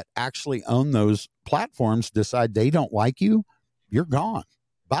people that actually own those platforms decide they don't like you, you're gone.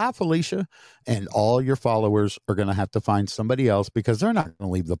 Bye, Felicia. And all your followers are going to have to find somebody else because they're not going to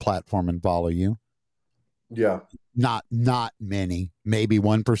leave the platform and follow you. Yeah. Not many, maybe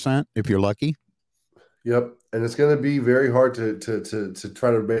 1% if you're lucky. Yep. And it's going to be very hard to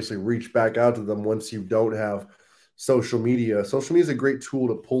try to basically reach back out to them once you don't have social media. Social media is a great tool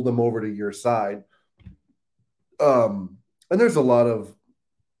to pull them over to your side. And there's a lot of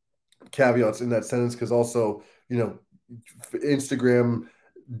caveats in that sentence because also, Instagram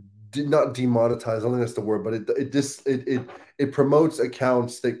did not demonetize. I don't think that's the word, but it promotes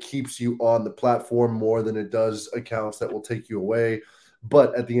accounts that keeps you on the platform more than it does accounts that will take you away.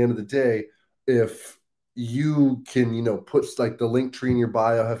 But at the end of the day, if you can, put like the link tree in your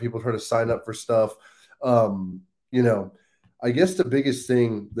bio, have people try to sign up for stuff. I guess the biggest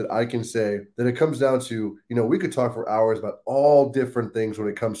thing that I can say that it comes down to, we could talk for hours about all different things when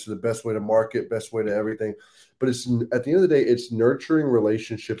it comes to the best way to market, best way to everything. But it's at the end of the day, it's nurturing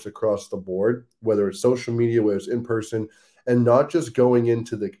relationships across the board, whether it's social media, whether it's in person, and not just going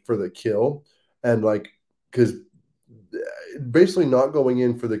into for the kill and because basically not going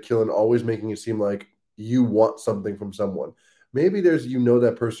in for the kill and always making it seem like you want something from someone. Maybe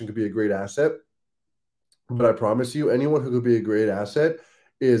that person could be a great asset, but I promise you, anyone who could be a great asset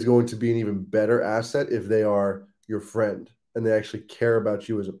is going to be an even better asset if they are your friend and they actually care about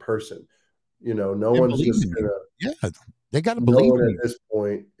you as a person. No one's just gonna. They got to No believe one in at you. this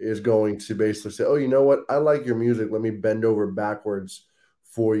point is going to basically say, "Oh, you know what? I like your music. Let me bend over backwards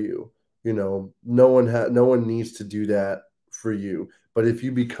for you." No one needs to do that for you. But if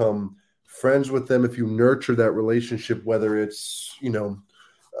you become friends with them, if you nurture that relationship, whether it's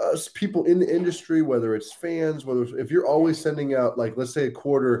people in the industry, whether it's fans, if you're always sending out let's say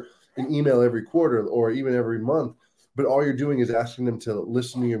an email every quarter or even every month, but all you're doing is asking them to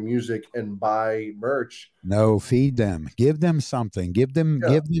listen to your music and buy merch. No, feed them. Give them something. Give them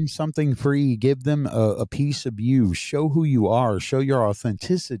something free. Give them a piece of you. Show who you are. Show your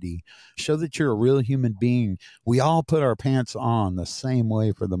authenticity. Show that you're a real human being. We all put our pants on the same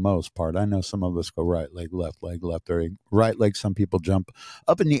way for the most part. I know some of us go right leg, left or right leg. Some people jump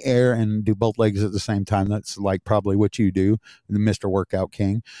up in the air and do both legs at the same time. That's like probably what you do, the Mr. Workout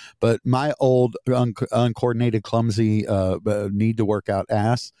King. But my old uncoordinated, clumsy, need to work out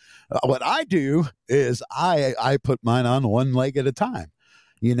ass, what I do is I put mine on one leg at a time,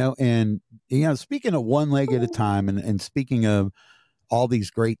 and speaking of one leg at a time, and speaking of all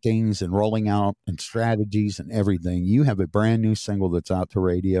these great things and rolling out and strategies and everything, you have a brand new single that's out to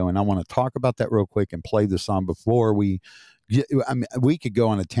radio, and I want to talk about that real quick and play the song before we we could go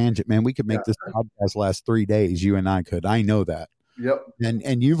on a tangent, man. We could make this podcast last 3 days. You and I could. I know that. Yep.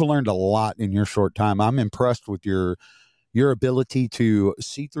 And you've learned a lot in your short time. I'm impressed with your ability to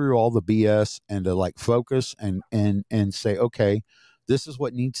see through all the BS and to focus and say, okay, this is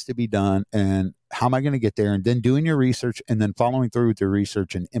what needs to be done. And how am I going to get there? And then doing your research and then following through with your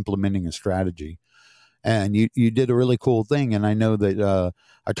research and implementing a strategy. And you did a really cool thing. And I know that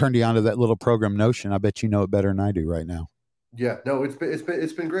I turned you onto that little program Notion. I bet you know it better than I do right now. Yeah, no, it's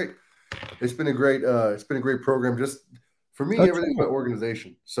been great. It's been a great program. Just for me, everything's about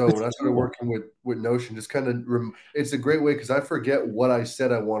organization. So when I started working with Notion, just kind of it's a great way because I forget what I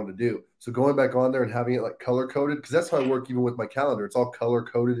said I wanted to do. So going back on there and having it color coded, because that's how I work even with my calendar. It's all color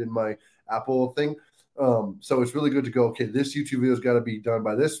coded in my Apple thing. So it's really good to go, okay, this YouTube video's got to be done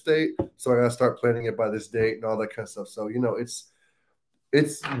by this date. So I got to start planning it by this date and all that kind of stuff. So,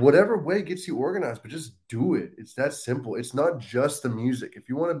 it's whatever way gets you organized, but just do it. It's that simple. It's not just the music. If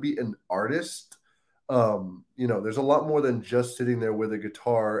you want to be an artist, there's a lot more than just sitting there with a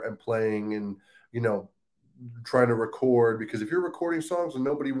guitar and playing and, trying to record, because if you're recording songs and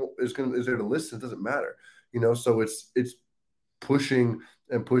nobody is there to listen, it doesn't matter, so it's pushing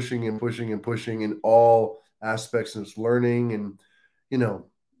and pushing and pushing and pushing in all aspects, and it's learning and,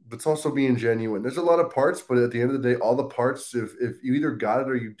 but it's also being genuine. There's a lot of parts, but at the end of the day, all the parts, if you either got it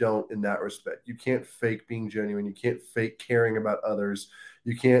or you don't in that respect, you can't fake being genuine. You can't fake caring about others.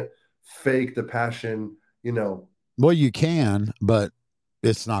 You can't fake the passion, Well, you can, but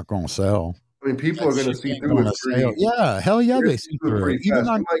it's not going to sell. I mean, people are going to see through it pretty. Yeah, hell yeah, they see through it. Even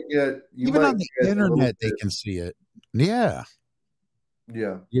on the internet, they can see it. Yeah.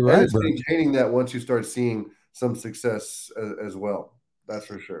 Yeah. You're right, and it's bro. maintaining that once you start seeing some success as well. That's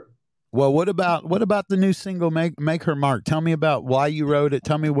for sure. Well, what about the new single, Make Her Mark? Tell me about why you wrote it.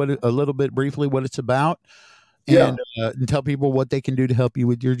 Tell me a little bit briefly what it's about. and tell people what they can do to help you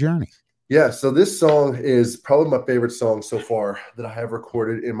with your journey. Yeah, so this song is probably my favorite song so far that I have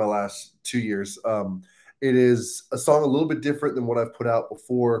recorded in my last 2 years. It is a song a little bit different than what I've put out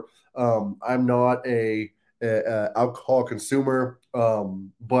before. I'm not a alcohol consumer,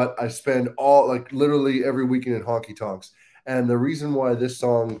 but I spend literally every weekend in honky tonks. And the reason why this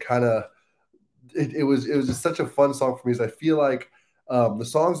song kind of it was just such a fun song for me is I feel like the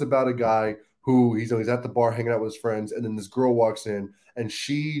song's about a guy who he's at the bar hanging out with his friends, and then this girl walks in and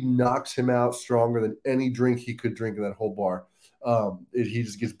she knocks him out stronger than any drink he could drink in that whole bar. He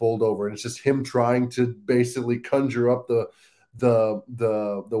just gets bowled over, and it's just him trying to basically conjure up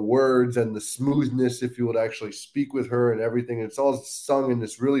the words and the smoothness if you would actually speak with her and everything. It's all sung in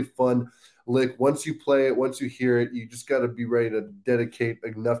this really fun lick. Once you play it, once you hear it, you just got to be ready to dedicate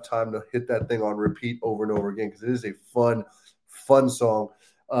enough time to hit that thing on repeat over and over again, because it is a fun song.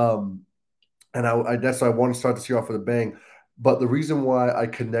 And I that's why I want to start this year off with a bang. But the reason why I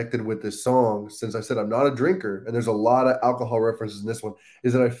connected with this song, since I said I'm not a drinker and there's a lot of alcohol references in this one,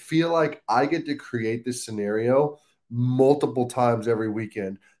 is that I feel like I get to create this scenario multiple times every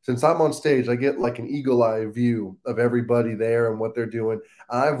weekend. Since I'm on stage, I get like an eagle eye view of everybody there and what they're doing.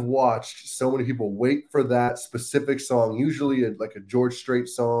 I've watched so many people wait for that specific song, usually like a George Strait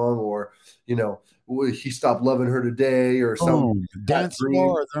song, or, He Stopped Loving Her Today, or some dance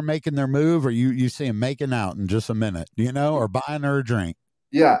floor. They're making their move, or you see them making out in just a minute, or buying her a drink.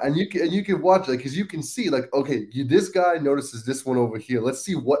 Yeah, and you can watch it because you can see like, okay, this guy notices this one over here. Let's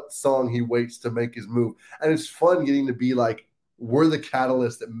see what song he waits to make his move, and it's fun getting to be like, we're the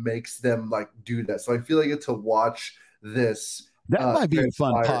catalyst that makes them like do that. So I feel like I get to watch this. That might be a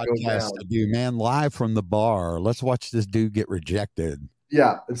fun podcast to do, man. Live from the bar. Let's watch this dude get rejected.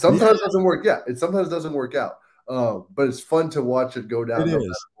 Yeah, and sometimes it doesn't work. Yeah, it sometimes doesn't work out. But it's fun to watch it go down. It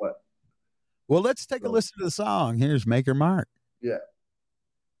is. What? Well, let's take a listen to the song. Here's Make Her Mark. Yeah.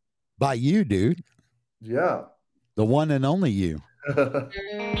 By you, dude. Yeah. The one and only you.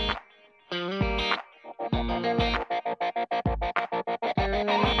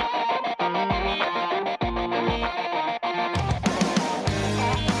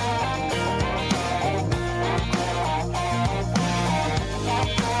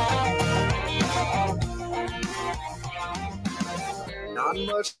 Not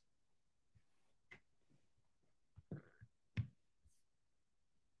much.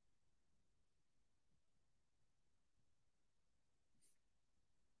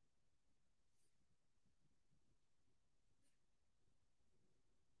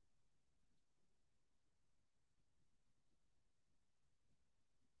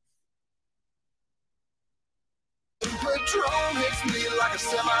 Patron hits me like a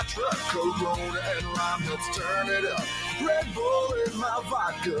semi-truck. Corona and lime helps turn it up. Red Bull in my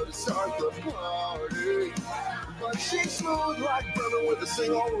vodka to start the party. But she's smooth like butter with a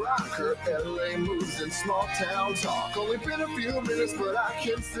single rock. Her LA moves and small town talk. Only been a few minutes, but I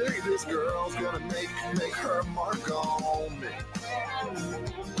can see this girl's gonna make her mark on me.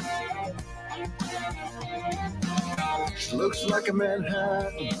 She looks like a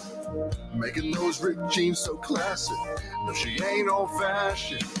Manhattan, making those ripped jeans so classic. No, she ain't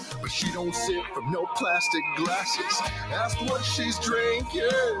old-fashioned, but she don't sip from no plastic glasses. Ask what she's drinking,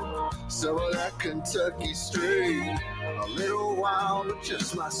 some of that Kentucky straight. A little wild, but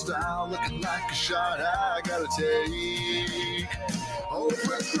just my style, looking like a shot I gotta take. Oh,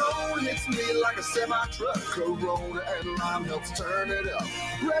 Patron hits me like a semi-truck. Corona and lime helps turn it up.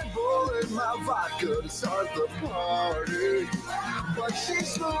 Red Bull in my vodka to start the party. But she's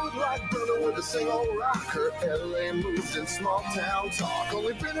smooth like butter with a single rock. Her LA moves and small town talk.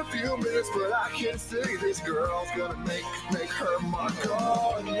 Only been a few minutes, but I can see this girl's gonna make her mark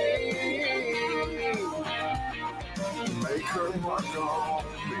on me. Make her mark on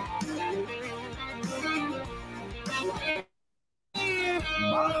me.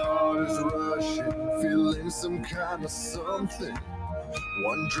 My heart is rushing, feeling some kind of something.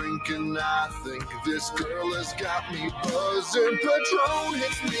 One drink and I think this girl has got me buzzing. Patron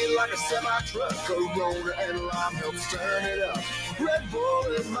hits me like a semi-truck. Corona and lime helps turn it up. Red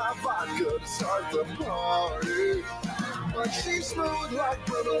Bull in my vodka to start the party. But she's smooth like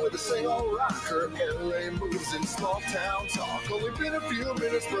butter with a single rock. Her LA moves in small town talk. Only been a few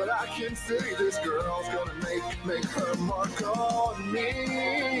minutes, but I can see this girl's gonna make her mark on me.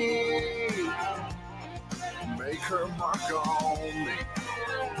 Make her mark on me.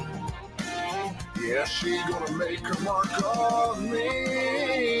 Yeah, she gonna make her mark on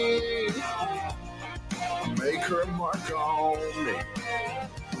me. Make her mark on me.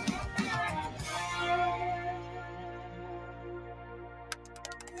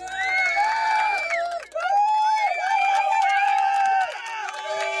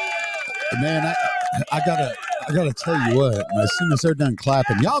 Man, I gotta tell you what. As soon as they're done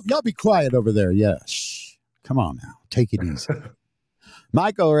clapping, y'all be quiet over there. Yeah, shh. Come on now, take it easy.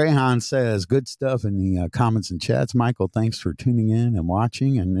 Michael Rehan says good stuff in the comments and chats. Michael, thanks for tuning in and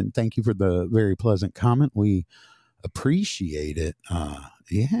watching, and thank you for the very pleasant comment. We appreciate it.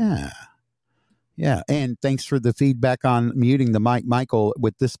 Yeah, and thanks for the feedback on muting the mic, Michael.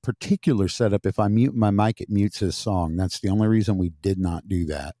 With this particular setup, if I mute my mic, it mutes his song. That's the only reason we did not do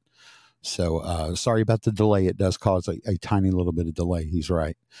that. So sorry about the delay. It does cause a tiny little bit of delay. He's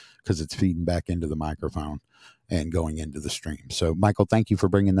right, because it's feeding back into the microphone and going into the stream. So, Michael, thank you for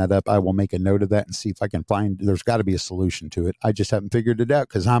bringing that up. I will make a note of that and see if I can find, there's got to be a solution to it. I just haven't figured it out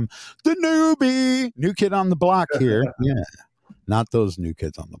because I'm the newbie, new kid on the block here. Yeah, not those new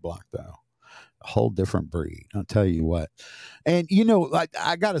kids on the block, though. A whole different breed. I'll tell you what. And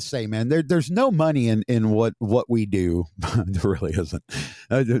I gotta say, man, there's no money in what we do. There really isn't.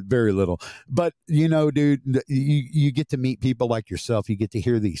 Very little. But dude, you get to meet people like yourself. You get to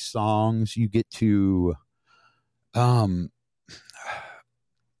hear these songs. You get to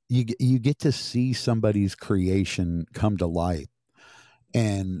you get to see somebody's creation come to life.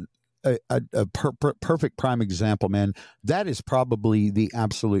 And a perfect prime example, man. That is probably the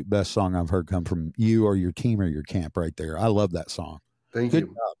absolute best song I've heard come from you or your team or your camp right there. I love that song. Thank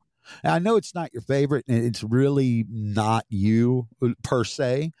you. And I know it's not your favorite, and it's really not you per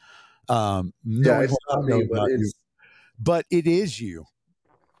se. Yeah, it's not me, but it is you.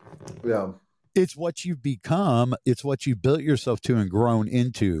 Yeah. It's what you've become. It's what you built yourself to and grown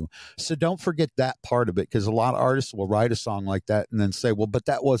into. So don't forget that part of it, because a lot of artists will write a song like that and then say, well, but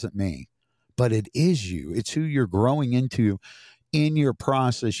that wasn't me. But it is you. It's who you're growing into. In your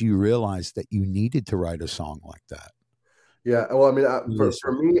process, you realize that you needed to write a song like that. Yeah. Well, I mean,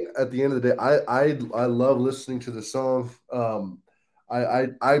 for me, at the end of the day, I love listening to the song.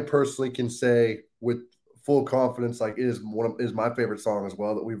 I personally can say with full confidence, like, it is my favorite song as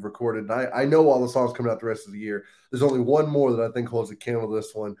well that we've recorded. And I know all the songs coming out the rest of the year. There's only one more that I think holds a candle to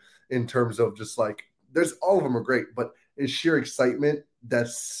this one in terms of just like, there's all of them are great, but it's sheer excitement.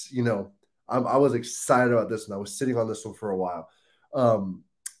 That's, I was excited about this, and I was sitting on this one for a while.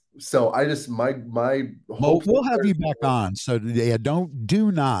 So I just my hope. We'll have you back on. So yeah,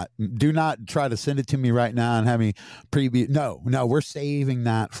 do not try to send it to me right now and have me preview. No, we're saving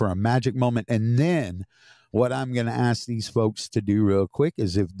that for a magic moment. And then what I'm going to ask these folks to do real quick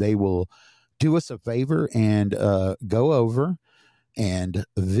is if they will do us a favor and go over and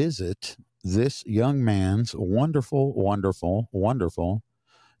visit this young man's wonderful, wonderful, wonderful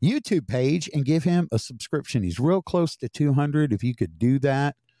YouTube page and give him a subscription. He's real close to 200. If you could do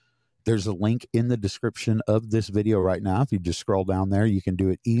that, there's a link in the description of this video right now. If you just scroll down there, you can do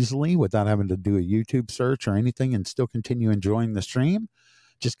it easily without having to do a YouTube search or anything and still continue enjoying the stream.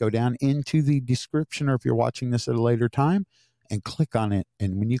 Just go down into the description, or if you're watching this at a later time, and click on it.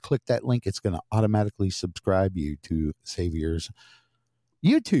 And when you click that link, it's going to automatically subscribe you to Xavier's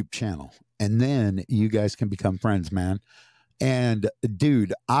YouTube channel. And then you guys can become friends, man. And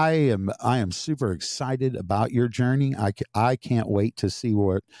dude, I am super excited about your journey. I can't wait to see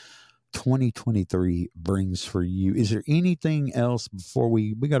what 2023 brings for you. Is there anything else before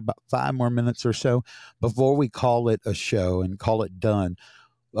we got about 5 more minutes or so before we call it a show and call it done?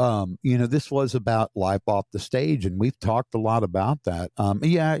 This was about life off the stage, and we've talked a lot about that.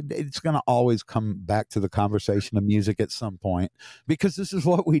 It's going to always come back to the conversation of music at some point, because this is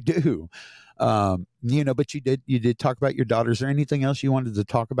what we do. But you did talk about your daughter. Is there anything else you wanted to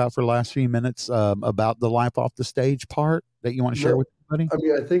talk about for the last few minutes about the life off the stage part that you want to share with everybody? I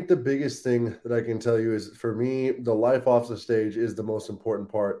mean, I think the biggest thing that I can tell you is, for me, the life off the stage is the most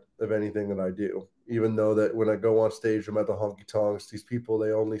important part of anything that I do. Even though that when I go on stage, I'm at the honky tonks, these people,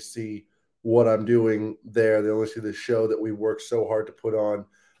 they only see what I'm doing there. They only see the show that we work so hard to put on.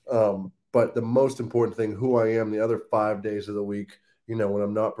 But the most important thing, who I am the other 5 days of the week, when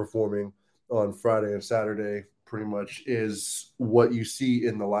I'm not performing on Friday and Saturday, pretty much is what you see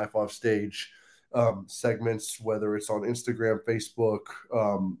in the life off stage segments, whether it's on Instagram, Facebook,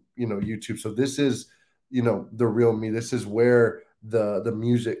 YouTube. So this is, the real me. This is where the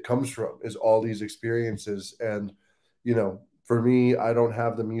music comes from, is all these experiences. And, for me, I don't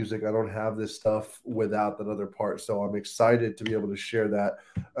have the music. I don't have this stuff without that other part. So I'm excited to be able to share that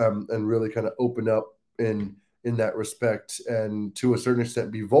and really kind of open up in that respect, and to a certain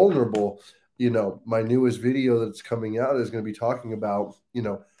extent be vulnerable. My newest video that's coming out is going to be talking about,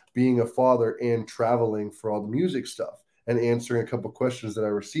 being a father and traveling for all the music stuff, and answering a couple of questions that I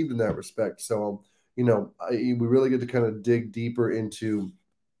received in that respect. So, we really get to kind of dig deeper into,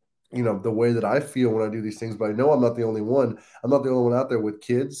 the way that I feel when I do these things. But I know I'm not the only one. I'm not the only one out there with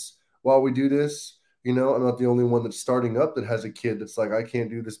kids while we do this. I'm not the only one that's starting up that has a kid that's like, I can't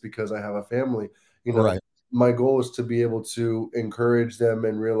do this because I have a family. Right. My goal is to be able to encourage them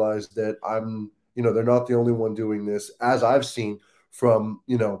and realize that they're not the only one doing this, as I've seen from,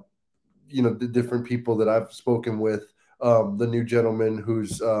 the different people that I've spoken with. The new gentleman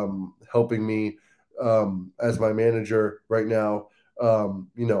who's helping me as my manager right now.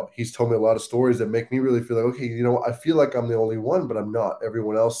 He's told me a lot of stories that make me really feel like, okay, I feel like I'm the only one, but I'm not.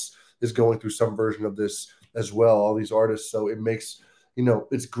 Everyone else is going through some version of this as well, all these artists. So it makes,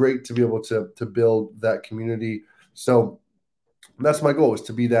 it's great to be able to build that community. So that's my goal, is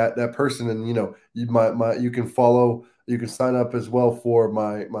to be that person. And you can follow, you can sign up as well for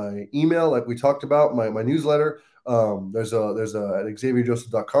my email, like we talked about, my newsletter. There's a at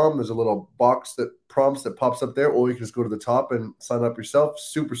xavierjoseph.com, there's a little box that prompts that pops up there, or you can just go to the top and sign up yourself.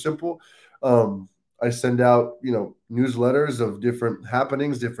 Super simple. I send out newsletters of different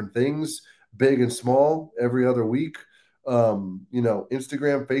happenings, different things, big and small, every other week.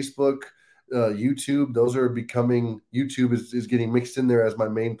 Instagram, Facebook, YouTube. Those are becoming, YouTube is getting mixed in there as my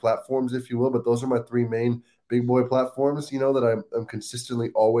main platforms, if you will. But those are my three main big boy platforms, that I'm consistently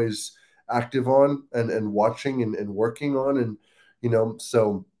always active on and watching and working on. And,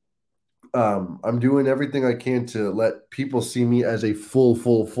 so I'm doing everything I can to let people see me as a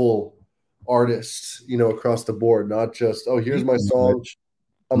full artist, across the board, not just, oh, here's my Speaking of song, which,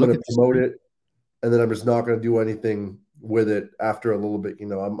 I'm look going at to the promote screen. it, and then I'm just not going to do anything with it after a little bit.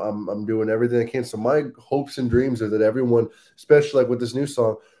 I'm doing everything I can. So my hopes and dreams are that everyone, especially like with this new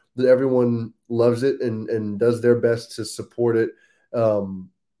song, that everyone loves it and does their best to support it. Um,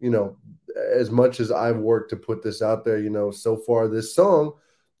 as much as I've worked to put this out there, so far this song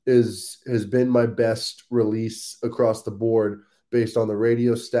has been my best release across the board, based on the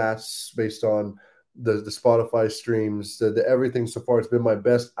radio stats, based on the Spotify streams, the everything so far. It's been my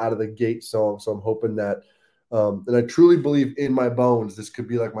best out of the gate song. So I'm hoping that, and I truly believe in my bones, this could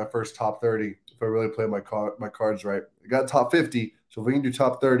be like my first top 30 if I really play my cards right. I got top 50, so if we can do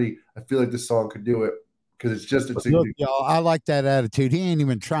top 30, I feel like this song could do it, because it's Look, y'all, I like that attitude. He ain't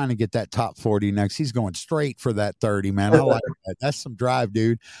even trying to get that top 40 next. He's going straight for that 30, man. I like that. That's some drive,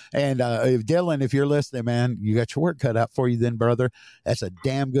 dude. And if Dylan, if you're listening, man, you got your work cut out for you then, brother. That's a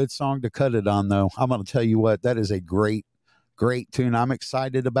damn good song to cut it on, though. I'm going to tell you what, that is a great tune. I'm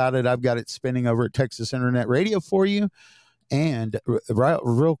excited about it. I've got it spinning over at Texas Internet Radio for you. And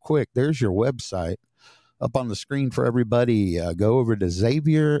real quick, there's your website up on the screen for everybody. Go over to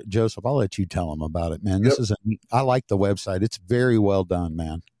Xavier Joseph. I'll let you tell them about it, man. Yep. I like the website. It's very well done,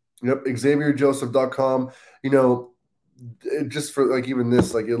 man. Yep. XavierJoseph.com. Just for like even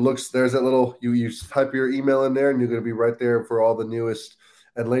this, like it looks, there's that little, you type your email in there and you're going to be right there for all the newest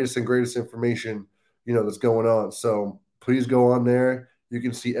and latest and greatest information, that's going on. So please go on there. You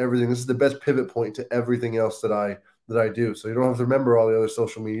can see everything. This is the best pivot point to everything else that I do. So you don't have to remember all the other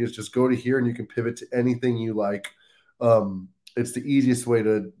social medias. Just go to here and you can pivot to anything you like. It's the easiest way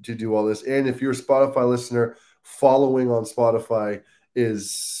to do all this. And if you're a Spotify listener, following on Spotify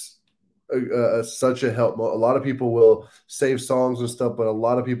is such a help. A lot of people will save songs and stuff, but a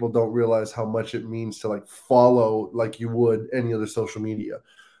lot of people don't realize how much it means to like follow like you would any other social media.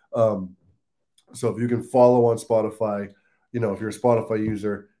 So if you can follow on Spotify, if you're a Spotify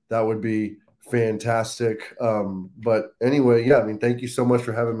user, that would be fantastic. But anyway, yeah, I mean, thank you so much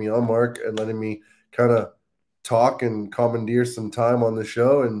for having me on, Mark, and letting me kind of talk and commandeer some time on the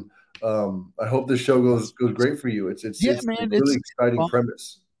show. And I hope this show goes great for you. It's Yeah, it's a man. really exciting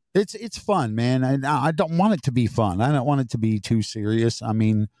premise. It's fun, man. And I don't want it to be fun. I don't want it to be too serious. I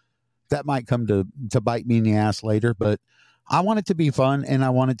mean, that might come to bite me in the ass later, but I want it to be fun, and I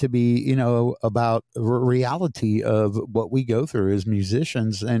want it to be, about reality of what we go through as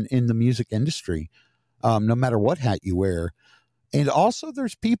musicians and in the music industry, no matter what hat you wear. And also,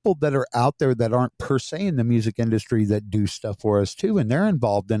 there's people that are out there that aren't per se in the music industry that do stuff for us too, and they're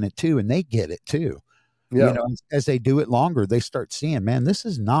involved in it too, and they get it too. Yeah. As they do it longer, they start seeing, man, this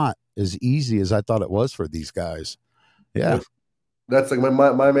is not as easy as I thought it was for these guys. Yeah. That's like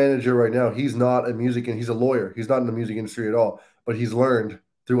my manager right now. He's not a music, and he's a lawyer. He's not in the music industry at all, but he's learned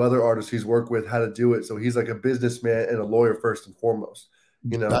through other artists he's worked with how to do it. So he's like a businessman and a lawyer first and foremost.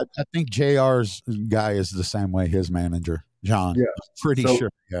 I think JR's guy is the same way, his manager, John. Yeah. Pretty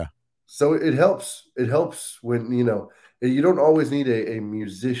sure. Yeah. So it helps. It helps when, you don't always need a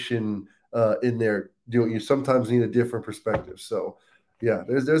musician in there doing. You sometimes need a different perspective. So yeah,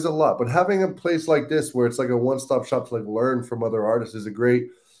 there's a lot. But having a place like this where it's like a one-stop shop to like learn from other artists is a great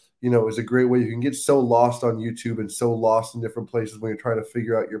way. You can get so lost on YouTube and so lost in different places when you're trying to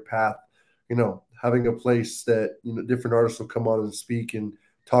figure out your path. Having a place that, different artists will come on and speak and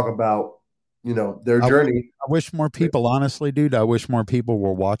talk about, their journey. I wish more people, honestly, dude, I wish more people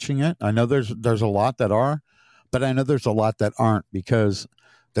were watching it. I know there's a lot that are, but I know there's a lot that aren't because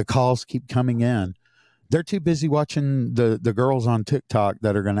the calls keep coming in. They're too busy watching the girls on TikTok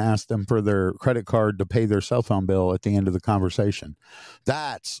that are going to ask them for their credit card to pay their cell phone bill at the end of the conversation.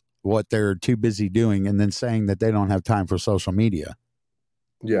 That's what they're too busy doing, and then saying that they don't have time for social media.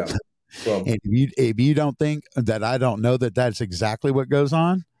 Yeah. Well, and if you don't think that I don't know that that's exactly what goes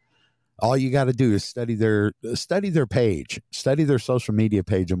on, all you got to do is study their page, study their social media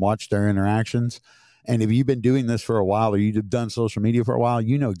page, and watch their interactions. And if you've been doing this for a while, or you've done social media for a while,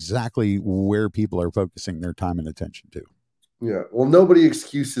 you know exactly where people are focusing their time and attention to. Yeah. Well, nobody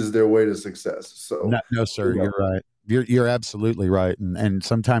excuses their way to success. So no, sir, you're right. You're absolutely right. And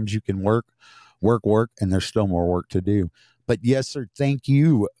sometimes you can work, and there's still more work to do. But yes, sir, thank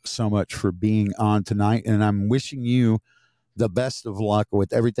you so much for being on tonight. And I'm wishing you the best of luck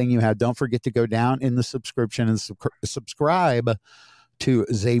with everything you have. Don't forget to go down in the subscription and subscribe to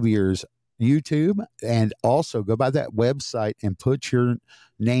Xavier's YouTube, and also go by that website and put your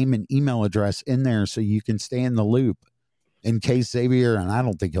name and email address in there so you can stay in the loop in case Xavier, and I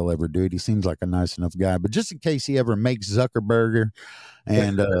don't think he'll ever do it. He seems like a nice enough guy, but just in case he ever makes Zuckerberg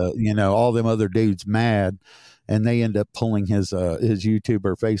and, all them other dudes mad, and they end up pulling his YouTube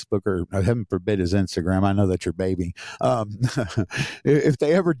or Facebook, or heaven forbid his Instagram. I know that's your baby. If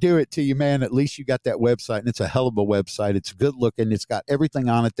they ever do it to you, man, at least you got that website, and it's a hell of a website. It's good looking. It's got everything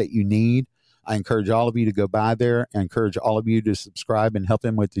on it that you need. I encourage all of you to go by there. I encourage all of you to subscribe and help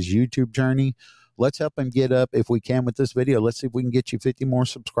him with his YouTube journey. Let's help him get up, if we can, with this video. Let's see if we can get you 50 more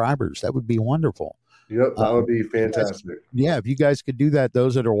subscribers. That would be wonderful. Yep, that would be fantastic. If you guys could do that,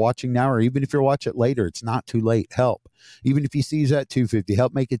 those that are watching now, or even if you're watching it later, it's not too late. Help. Even if he sees at 250,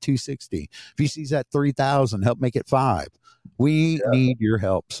 help make it 260. If he sees at 3,000, help make it 5. We need your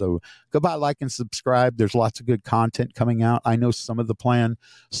help. So go by, like, and subscribe. There's lots of good content coming out. I know some of the plan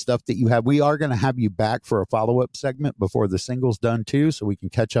stuff that you have. We are going to have you back for a follow-up segment before the single's done too, so we can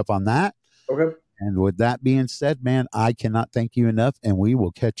catch up on that. Okay. And with that being said, man, I cannot thank you enough, and we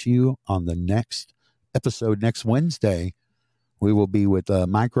will catch you on the next episode next Wednesday. We will be with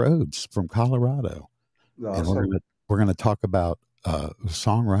Mike Rhodes from Colorado. Awesome. And we're gonna talk about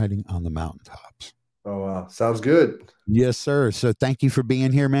songwriting on the mountaintops. Oh, wow. Sounds good. Yes, sir. So thank you for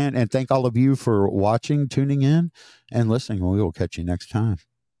being here, man. And thank all of you for watching, tuning in, and listening. We will catch you next time.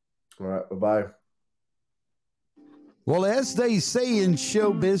 All right. Bye-bye. Well, as they say in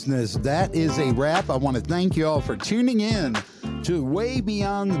show business, that is a wrap. I want to thank you all for tuning in to Way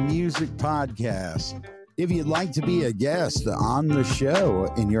Beyond the Music podcast. If you'd like to be a guest on the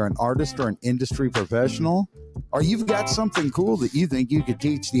show and you're an artist or an industry professional, or you've got something cool that you think you could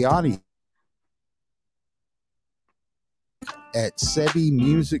teach the audience, at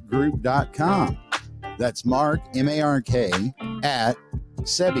SebbyMusicGroup.com. That's Mark, M-A-R-K, at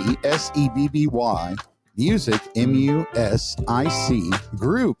Sebby, S-E-B-B-Y, Music, M-U-S-I-C,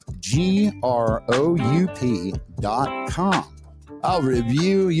 Group, Group.com. I'll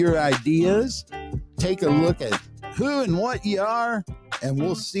review your ideas, take a look at who and what you are, and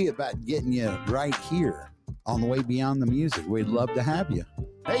we'll see about getting you right here on the Way Beyond the Music. We'd love to have you.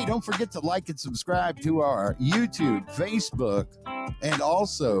 Hey, don't forget to like and subscribe to our YouTube, Facebook, and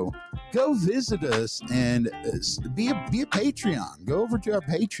also go visit us and be a Patreon. Go over to our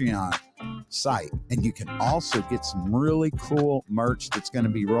Patreon site, and you can also get some really cool merch that's going to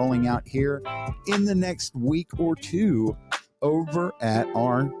be rolling out here in the next week or two over at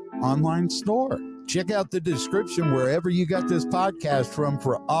our online store. Check out the description wherever you got this podcast from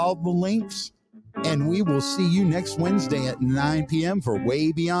for all the links. And we will see you next Wednesday at 9 p.m. for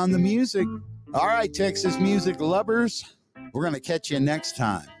Way Beyond the Music. All right, Texas music lovers, we're going to catch you next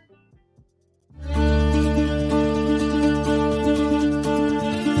time.